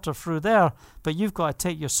porter through there, but you've got to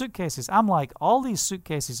take your suitcases. I'm like, all these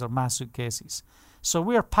suitcases are my suitcases. So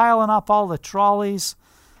we're piling up all the trolleys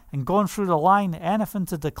and going through the line. Anything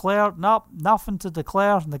to declare? Nope, nothing to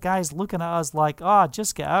declare. And the guy's looking at us like, oh,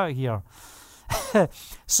 just get out of here.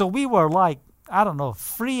 So we were like, I don't know,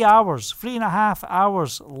 3.5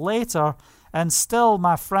 hours later, and still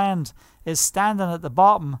my friend is standing at the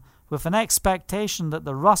bottom with an expectation that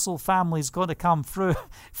the Russell family is going to come through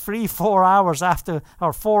 4 hours after,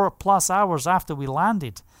 or 4+ hours after we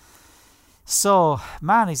landed. So,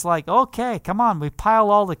 man, he's like, okay, come on. We pile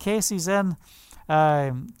all the cases in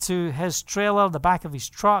to his trailer, the back of his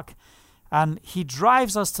truck, and he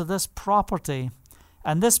drives us to this property.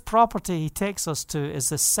 And this property he takes us to is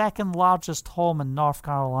the second largest home in North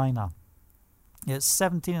Carolina. It's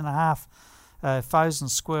 17,500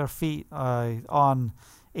 square feet on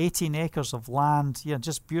 18 acres of land. Yeah,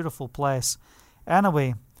 just beautiful place.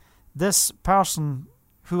 Anyway, this person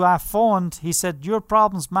who I phoned, he said, your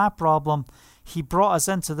problem's my problem. He brought us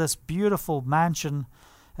into this beautiful mansion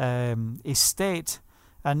estate.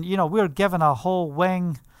 And, you know, we were given a whole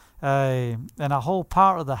wing and a whole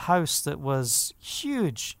part of the house that was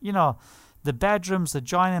huge. You know, the bedrooms, the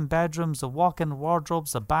joining bedrooms, the walk-in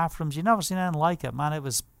wardrobes, the bathrooms. You never seen anything like it, man. It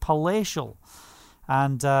was palatial.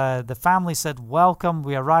 And the family said, welcome.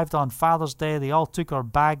 We arrived on Father's Day. They all took our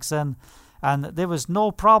bags in. And there was no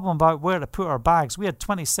problem about where to put our bags. We had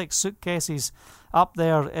 26 suitcases up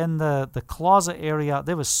there in the closet area.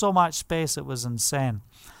 There was so much space, it was insane.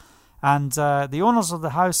 And the owners of the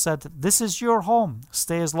house said, this is your home.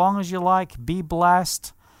 Stay as long as you like. Be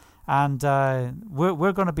blessed. And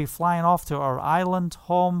we're going to be flying off to our island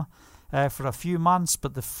home for a few months,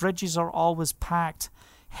 but the fridges are always packed.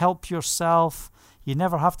 Help yourself. You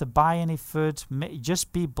never have to buy any food.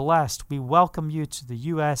 Just be blessed. We welcome you to the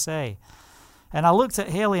USA. And I looked at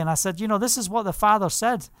Haley and I said, you know, this is what the Father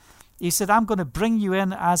said. He said, I'm going to bring you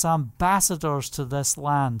in as ambassadors to this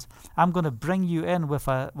land. I'm going to bring you in with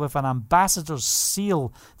an ambassador's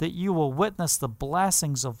seal that you will witness the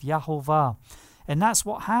blessings of Yahovah. And that's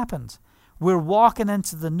what happened. We're walking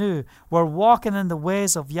into the new. We're walking in the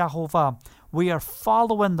ways of Yahovah. We are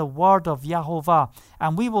following the word of Yahovah.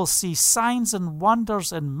 And we will see signs and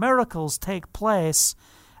wonders and miracles take place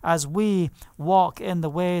as we walk in the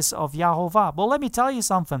ways of Yahovah. Well, let me tell you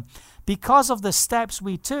something. Because of the steps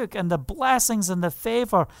we took and the blessings and the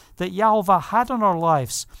favor that Yahovah had on our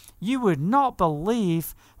lives, you would not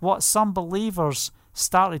believe what some believers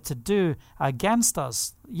started to do against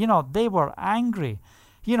us. You know, they were angry.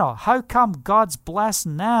 You know, how come God's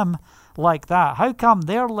blessing them like that? How come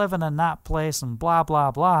they're living in that place and blah, blah,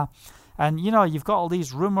 blah? And, you know, you've got all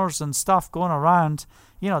these rumors and stuff going around.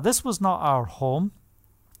 You know, this was not our home.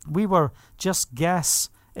 We were just guests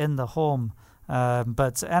in the home.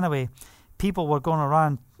 But anyway, people were going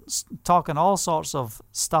around talking all sorts of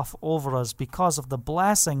stuff over us because of the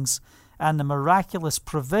blessings and the miraculous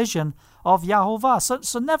provision of Yahovah.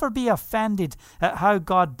 So never be offended at how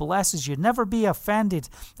God blesses you. Never be offended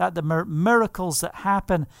at the miracles that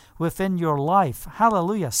happen within your life.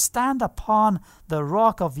 Hallelujah. Stand upon the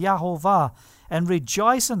rock of Yahovah and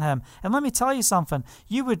rejoice in him. And let me tell you something.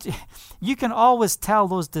 You can always tell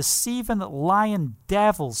those deceiving, lying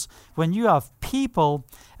devils when you have people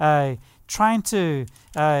trying to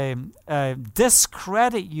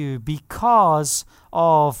discredit you because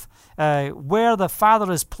of where the Father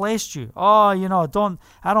has placed you. Oh, you know,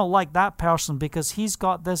 I don't like that person because he's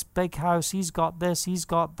got this big house, he's got this, he's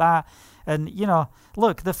got that. And, you know,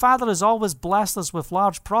 look, the Father has always blessed us with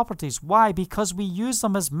large properties. Why? Because we use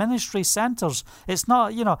them as ministry centers. It's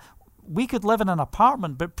not, you know, we could live in an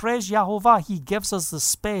apartment, but praise Yahovah, he gives us the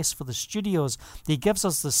space for the studios. He gives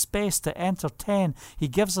us the space to entertain. He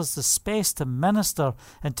gives us the space to minister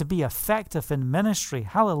and to be effective in ministry.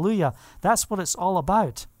 Hallelujah. That's what it's all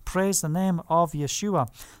about. praise the name of Yeshua.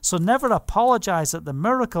 So never apologize at the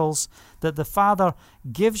miracles that the Father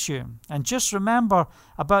gives you. And just remember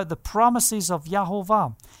about the promises of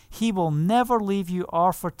Yahovah. He will never leave you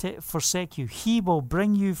or forsake you. He will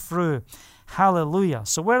bring you through. Hallelujah.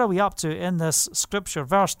 So where are we up to in this scripture?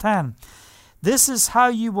 Verse 10. This is how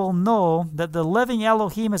you will know that the living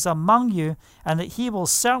Elohim is among you, and that he will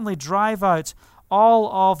certainly drive out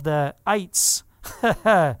all of the ites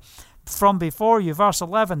from before you. Verse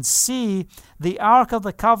 11, see, the ark of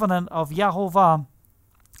the covenant of Yahovah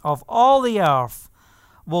of all the earth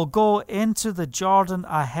will go into the Jordan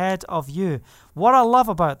ahead of you. What I love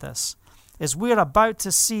about this is we're about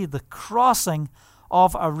to see the crossing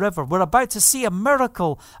of a river. We're about to see a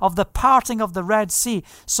miracle of the parting of the Red Sea.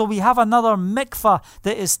 So we have another mikvah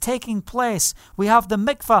that is taking place. We have the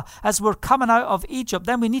mikvah as we're coming out of Egypt.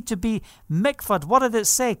 Then we need to be mikvahed. What did it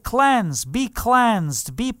say? Cleanse, be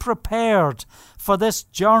cleansed, be prepared for this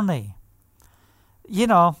journey.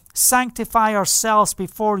 Sanctify ourselves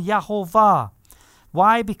before Yahovah.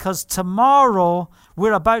 Why? Because tomorrow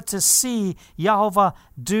we're about to see Yahovah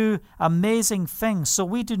do amazing things. So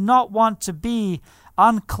we do not want to be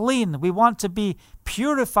unclean. We want to be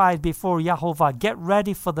purified before Yahovah. Get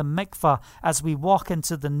ready for the mikvah as we walk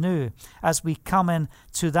into the new, as we come in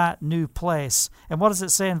to that new place. And what does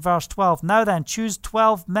it say in verse 12? Now then, choose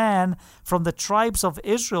 12 men from the tribes of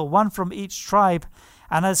Israel, one from each tribe.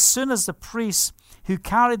 And as soon as the priests who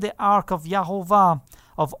carried the ark of Yahovah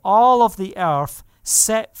of all of the earth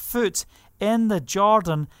set foot in the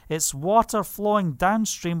Jordan, its water flowing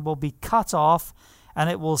downstream will be cut off, and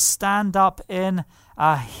it will stand up in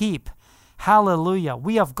a heap. Hallelujah.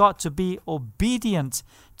 We have got to be obedient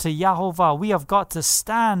to Yahovah. We have got to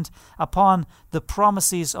stand upon the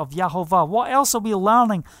promises of Yahovah. What else are we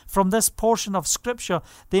learning from this portion of Scripture?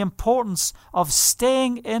 The importance of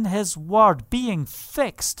staying in His Word, being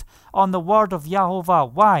fixed on the Word of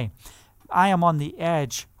Yahovah. Why? I am on the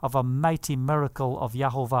edge of a mighty miracle of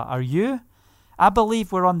Yahovah. Are you? I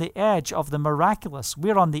believe we're on the edge of the miraculous.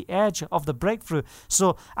 We're on the edge of the breakthrough.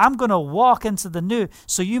 So I'm going to walk into the new.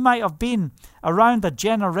 So you might have been around a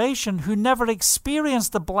generation who never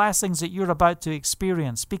experienced the blessings that you're about to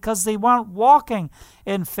experience because they weren't walking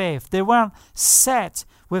in faith. They weren't set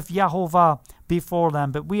with Yahovah before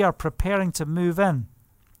them. But we are preparing to move in.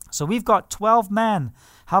 So we've got 12 men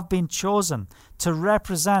have been chosen to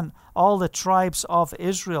represent all the tribes of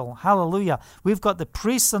Israel. Hallelujah. We've got the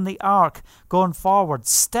priests and the ark going forward.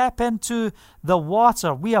 Step into the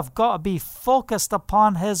water. We have got to be focused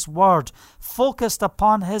upon His word, focused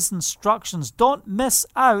upon His instructions. Don't miss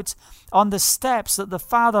out on the steps that the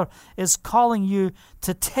Father is calling you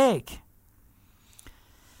to take.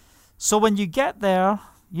 So when you get there,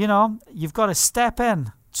 you've got to step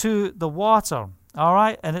in to the water. All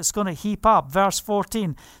right, and it's going to heap up. Verse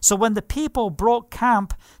 14. So when the people broke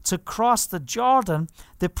camp to cross the Jordan,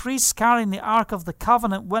 the priests carrying the Ark of the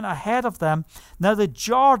Covenant went ahead of them. Now the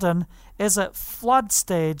Jordan is at flood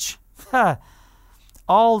stage,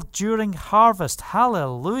 all during harvest.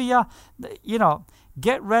 Hallelujah.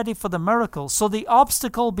 Get ready for the miracle. So the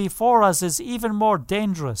obstacle before us is even more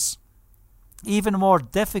dangerous, even more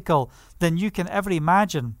difficult than you can ever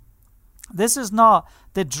imagine. This is not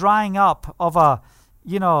the drying up of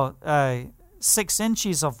 6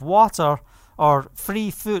 inches of water or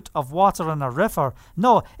 3 foot of water in a river.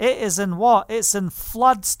 No, it is in what? It's in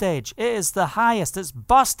flood stage. It is the highest. It's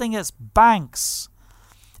busting its banks.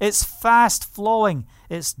 It's fast flowing.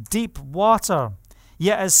 It's deep water.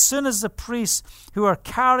 Yet as soon as the priests who are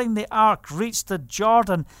carrying the ark reached the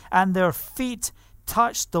Jordan and their feet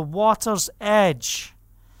touched the water's edge,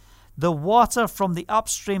 the water from the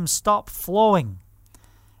upstream stopped flowing.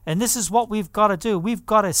 And this is what we've got to do. We've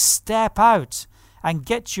got to step out and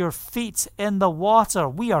get your feet in the water.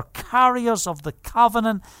 We are carriers of the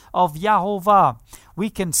covenant of Yahovah. We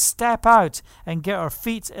can step out and get our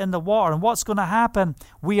feet in the water. And what's going to happen?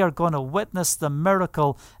 We are going to witness the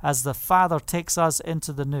miracle as the Father takes us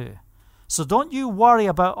into the new. So don't you worry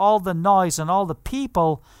about all the noise and all the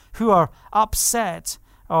people who are upset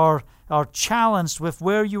or are challenged with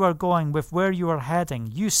where you are going, with where you are heading.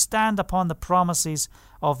 You stand upon the promises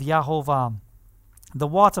of Yahovah. The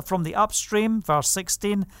water from the upstream, verse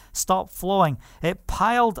 16, stopped flowing. It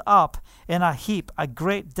piled up in a heap a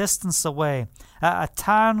great distance away at a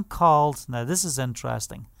town called, now this is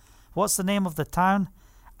interesting. What's the name of the town?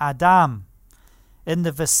 Adam, in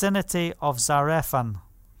the vicinity of Zarephan.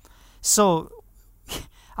 So,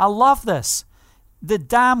 I love this. The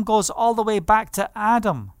dam goes all the way back to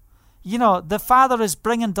Adam. The Father is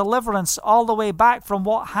bringing deliverance all the way back from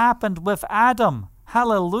what happened with Adam.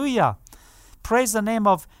 Hallelujah. Praise the name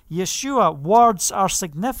of Yeshua. Words are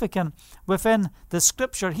significant within the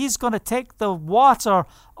scripture. He's going to take the water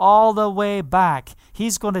all the way back.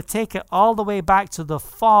 He's going to take it all the way back to the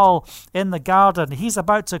fall in the garden. He's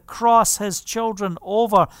about to cross his children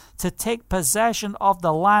over to take possession of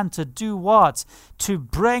the land. To do what? To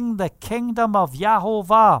bring the kingdom of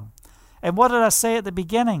Yahovah. And what did I say at the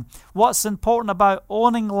beginning? What's important about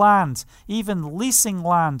owning land, even leasing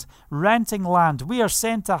land, renting land? We are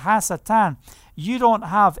saying to Hasatan, you don't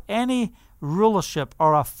have any rulership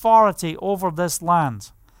or authority over this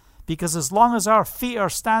land. Because as long as our feet are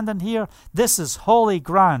standing here, this is holy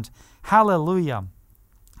ground. Hallelujah.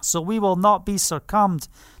 So we will not be succumbed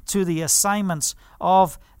to the assignments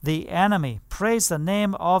of the enemy. Praise the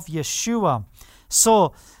name of Yeshua.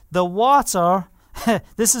 So the water,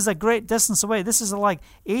 this is a great distance away. This is like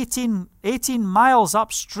 18 miles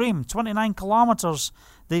upstream, 29 kilometers,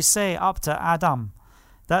 they say, up to Adam.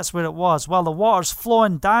 That's where it was. Well, the water's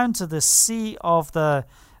flowing down to the sea of the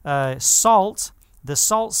Salt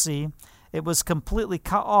Sea. It was completely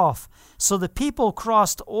cut off. So the people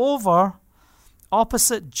crossed over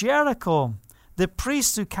opposite Jericho. The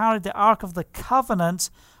priests who carried the Ark of the Covenant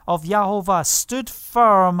of Yahovah stood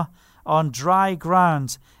firm on dry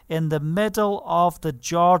ground in the middle of the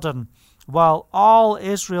Jordan, while all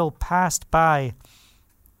Israel passed by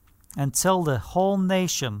until the whole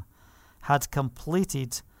nation had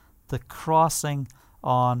completed the crossing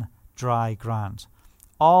on dry ground.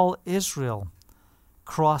 All Israel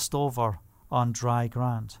crossed over on dry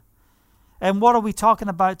ground. And what are we talking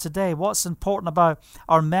about today? What's important about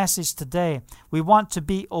our message today? We want to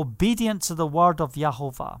be obedient to the word of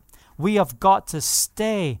Yahovah. We have got to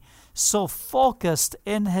stay so focused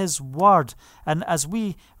in his word. And as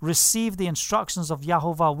we receive the instructions of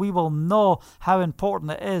Yahovah, we will know how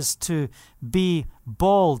important it is to be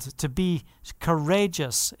bold, to be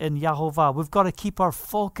courageous in Yahovah. We've got to keep our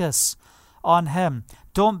focus on him.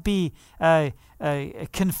 Don't be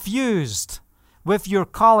confused with your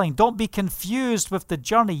calling. Don't be confused with the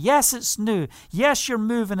journey. Yes, it's new. Yes, you're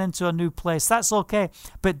moving into a new place. That's okay.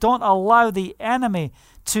 But don't allow the enemy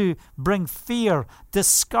to bring fear,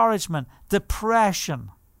 discouragement, depression,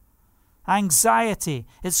 anxiety.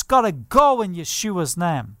 It's got to go in Yeshua's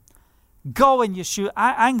name. Go in Yeshua.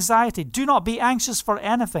 Anxiety. Do not be anxious for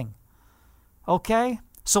anything. Okay?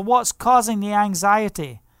 So what's causing the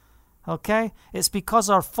anxiety? Okay? It's because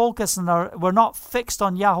our focus and we're not fixed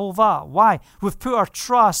on Yahovah. Why? We've put our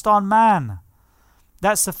trust on man.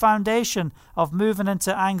 That's the foundation of moving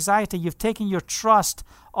into anxiety. You've taken your trust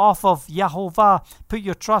off of Yahovah, put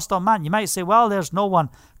your trust on man. You might say, well, there's no one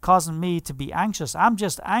causing me to be anxious. I'm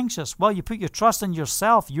just anxious. Well, you put your trust in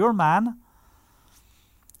yourself. You're man.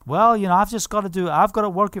 Well, I've just got to do it. I've got to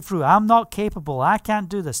work it through. I'm not capable. I can't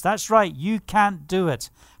do this. That's right. You can't do it.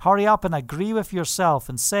 Hurry up and agree with yourself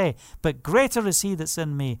and say, but greater is he that's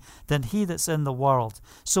in me than he that's in the world.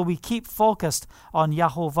 So we keep focused on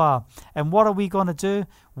Yahovah. And what are we going to do?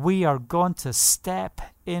 We are going to step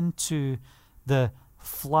into the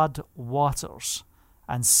flood waters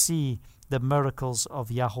and see the miracles of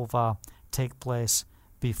Yahovah take place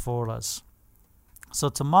before us. So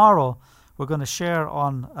tomorrow, we're going to share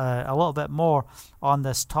on a little bit more on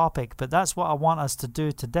this topic, but that's what I want us to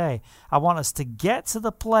do today. I want us to get to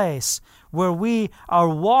the place where we are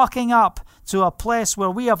walking up to a place where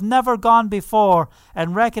we have never gone before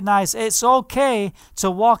and recognize it's okay to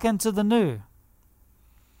walk into the new.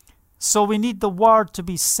 So we need the word to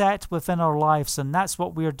be set within our lives, and that's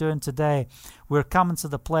what we're doing today. We're coming to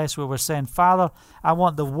the place where we're saying, Father, I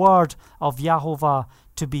want the word of Yahovah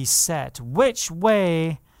to be set. Which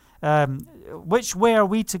way are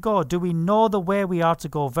we to go? Do we know the way we are to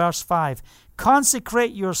go? Verse 5,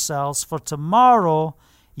 consecrate yourselves, for tomorrow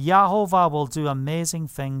Yahovah will do amazing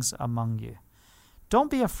things among you. Don't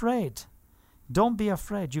be afraid. Don't be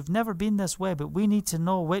afraid. You've never been this way, but we need to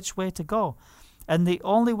know which way to go. And the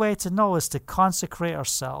only way to know is to consecrate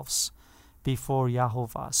ourselves before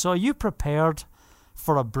Yahovah. So are you prepared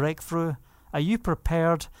for a breakthrough? Are you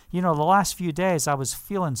prepared? The last few days I was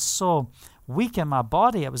feeling so weak in my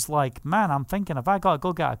body. It was like, man, I'm thinking, if I got to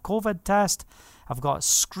go get a COVID test, I've got a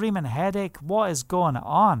screaming headache. What is going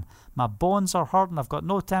on? My bones are hurting. I've got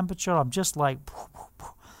no temperature. I'm just like,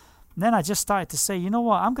 and then I just started to say, you know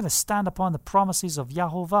what? I'm going to stand upon the promises of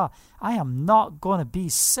Yahovah. I am not going to be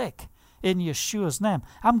sick in Yeshua's name.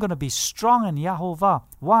 I'm going to be strong in Yahovah.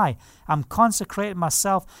 Why? I'm consecrating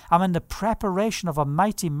myself. I'm in the preparation of a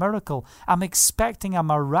mighty miracle. I'm expecting a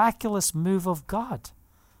miraculous move of God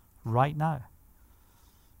right now.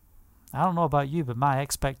 I don't know about you, but my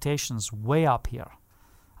expectation's way up here.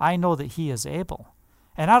 I know that he is able.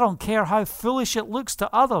 And I don't care how foolish it looks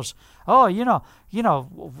to others. Oh,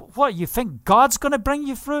 what, you think God's going to bring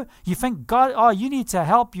you through? You think you need to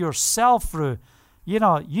help yourself through. You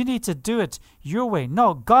need to do it your way.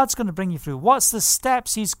 No, God's going to bring you through. What's the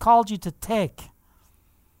steps He's called you to take?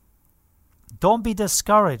 Don't be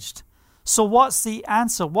discouraged. So what's the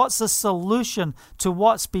answer? What's the solution to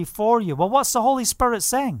what's before you? Well, what's the Holy Spirit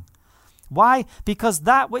saying? Why? Because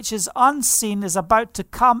that which is unseen is about to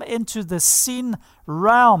come into the seen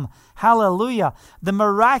realm. Hallelujah. The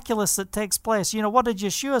miraculous that takes place. What did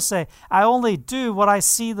Yeshua say? I only do what I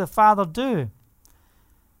see the Father do.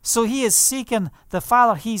 So He is seeking the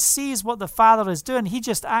Father. He sees what the Father is doing. He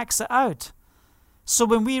just acts it out. So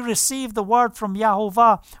when we receive the word from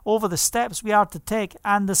Yahovah over the steps we are to take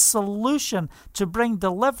and the solution to bring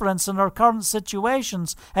deliverance in our current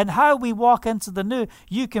situations and how we walk into the new,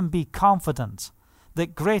 you can be confident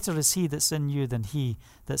that greater is He that's in you than he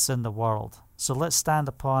that's in the world. So let's stand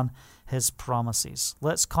upon His promises.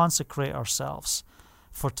 Let's consecrate ourselves.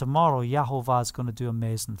 For tomorrow, Yahovah is going to do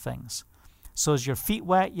amazing things. So is your feet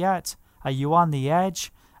wet yet? Are you on the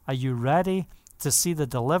edge? Are you ready to see the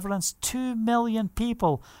deliverance? 2 million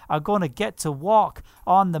people are going to get to walk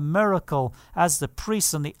on the miracle as the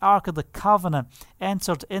priests in the Ark of the Covenant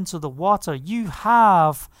entered into the water. You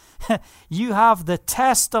have the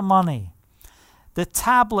testimony, the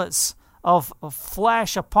tablets of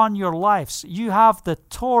flesh upon your lives. You have the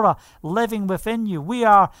Torah living within you. We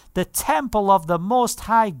are the temple of the Most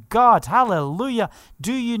High God. Hallelujah.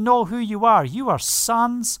 Do you know who you are? You are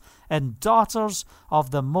sons and daughters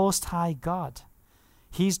of the Most High God.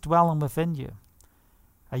 He's dwelling within you.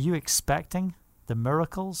 Are you expecting the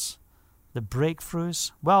miracles, the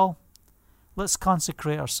breakthroughs? Well, let's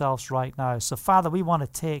consecrate ourselves right now. So, Father, we want to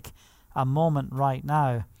take a moment right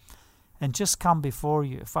now and just come before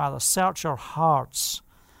you. Father, search our hearts.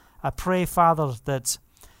 I pray, Father, that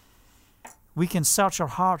we can search our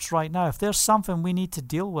hearts right now. If there's something we need to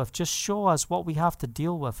deal with, just show us what we have to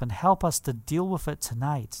deal with and help us to deal with it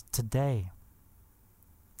tonight, today.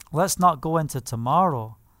 Let's not go into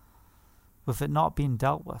tomorrow with it not being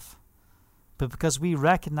dealt with, but because we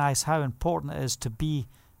recognize how important it is to be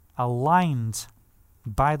aligned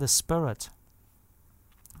by the Spirit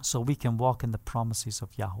so we can walk in the promises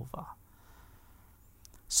of Yahovah.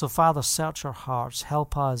 So, Father, search our hearts.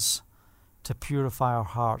 Help us to purify our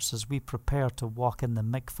hearts as we prepare to walk in the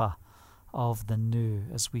mikvah of the new,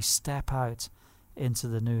 as we step out into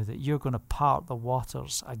the new, that you're going to part the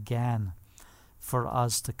waters again for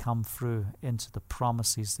us to come through into the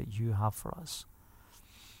promises that you have for us.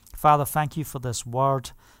 Father, thank you for this word.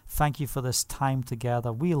 Thank you for this time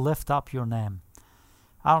together. We lift up your name.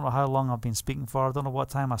 I don't know how long I've been speaking for. I don't know what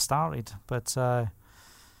time I started, but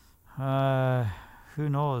who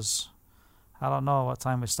knows? I don't know what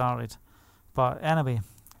time we started. But anyway,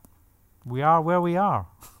 we are where we are.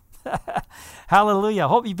 Hallelujah.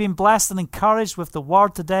 Hope you've been blessed and encouraged with the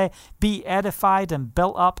word today. Be edified and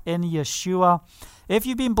built up in Yeshua. If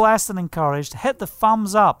you've been blessed and encouraged, hit the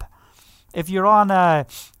thumbs up. If you're on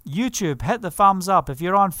YouTube, hit the thumbs up. If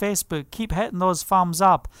you're on Facebook, keep hitting those thumbs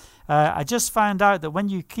up. I just found out that when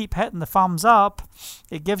you keep hitting the thumbs up,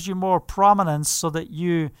 it gives you more prominence so that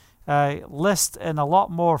you list in a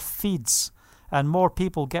lot more feeds and more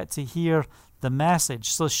people get to hear the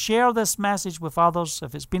message. So share this message with others.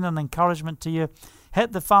 If it's been an encouragement to you,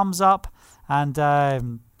 hit the thumbs up and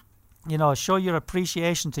show your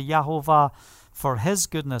appreciation to Yahovah for His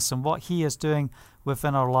goodness and what He is doing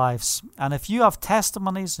within our lives. And if you have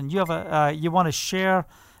testimonies and you have you want to share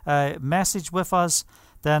a message with us,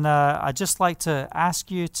 then I'd just like to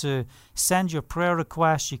ask you to send your prayer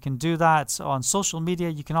requests. You can do that on social media.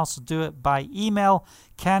 You can also do it by email,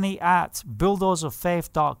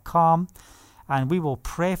 kenny@bulldozerfaith.com. And we will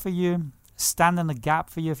pray for you, stand in the gap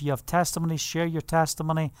for you. If you have testimonies, share your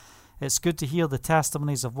testimony. It's good to hear the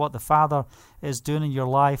testimonies of what the Father is doing in your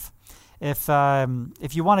life. If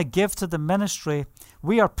you want to give to the ministry,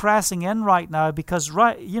 we are pressing in right now because,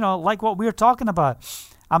 like what we're talking about,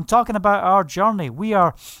 I'm talking about our journey. We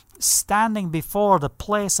are standing before the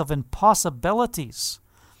place of impossibilities.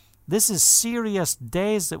 This is serious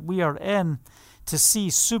days that we are in to see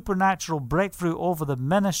supernatural breakthrough over the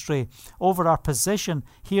ministry, over our position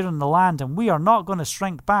here in the land. And we are not going to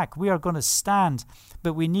shrink back. We are going to stand.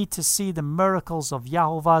 But we need to see the miracles of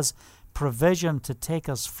Yahovah's provision to take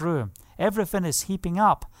us through. Everything is heaping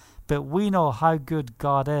up, but we know how good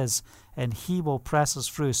God is, and He will press us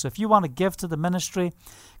through. So if you want to give to the ministry,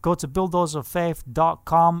 go to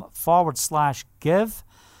bulldozerfaith.com/give.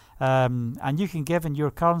 And you can give in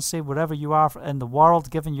your currency wherever you are in the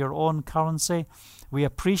world, give in your own currency. We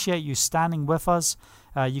appreciate you standing with us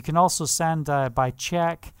You can also send by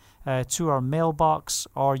check to our mailbox,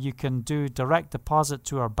 or you can do direct deposit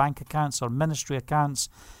to our bank accounts or ministry accounts.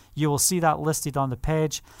 You will see that listed on the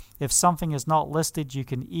page. If something is not listed, you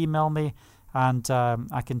can email me, and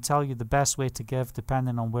I can tell you the best way to give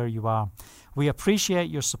depending on where you are. We appreciate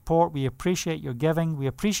your support. We appreciate your giving. We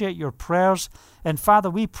appreciate your prayers. And Father,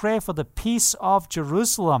 we pray for the peace of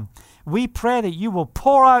Jerusalem. We pray that you will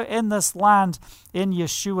pour out in this land in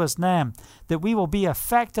Yeshua's name, that we will be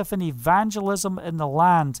effective in evangelism in the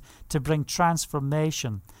land to bring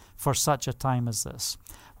transformation for such a time as this.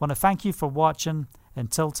 I want to thank you for watching.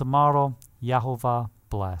 Until tomorrow, Yahovah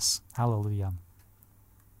bless. Hallelujah.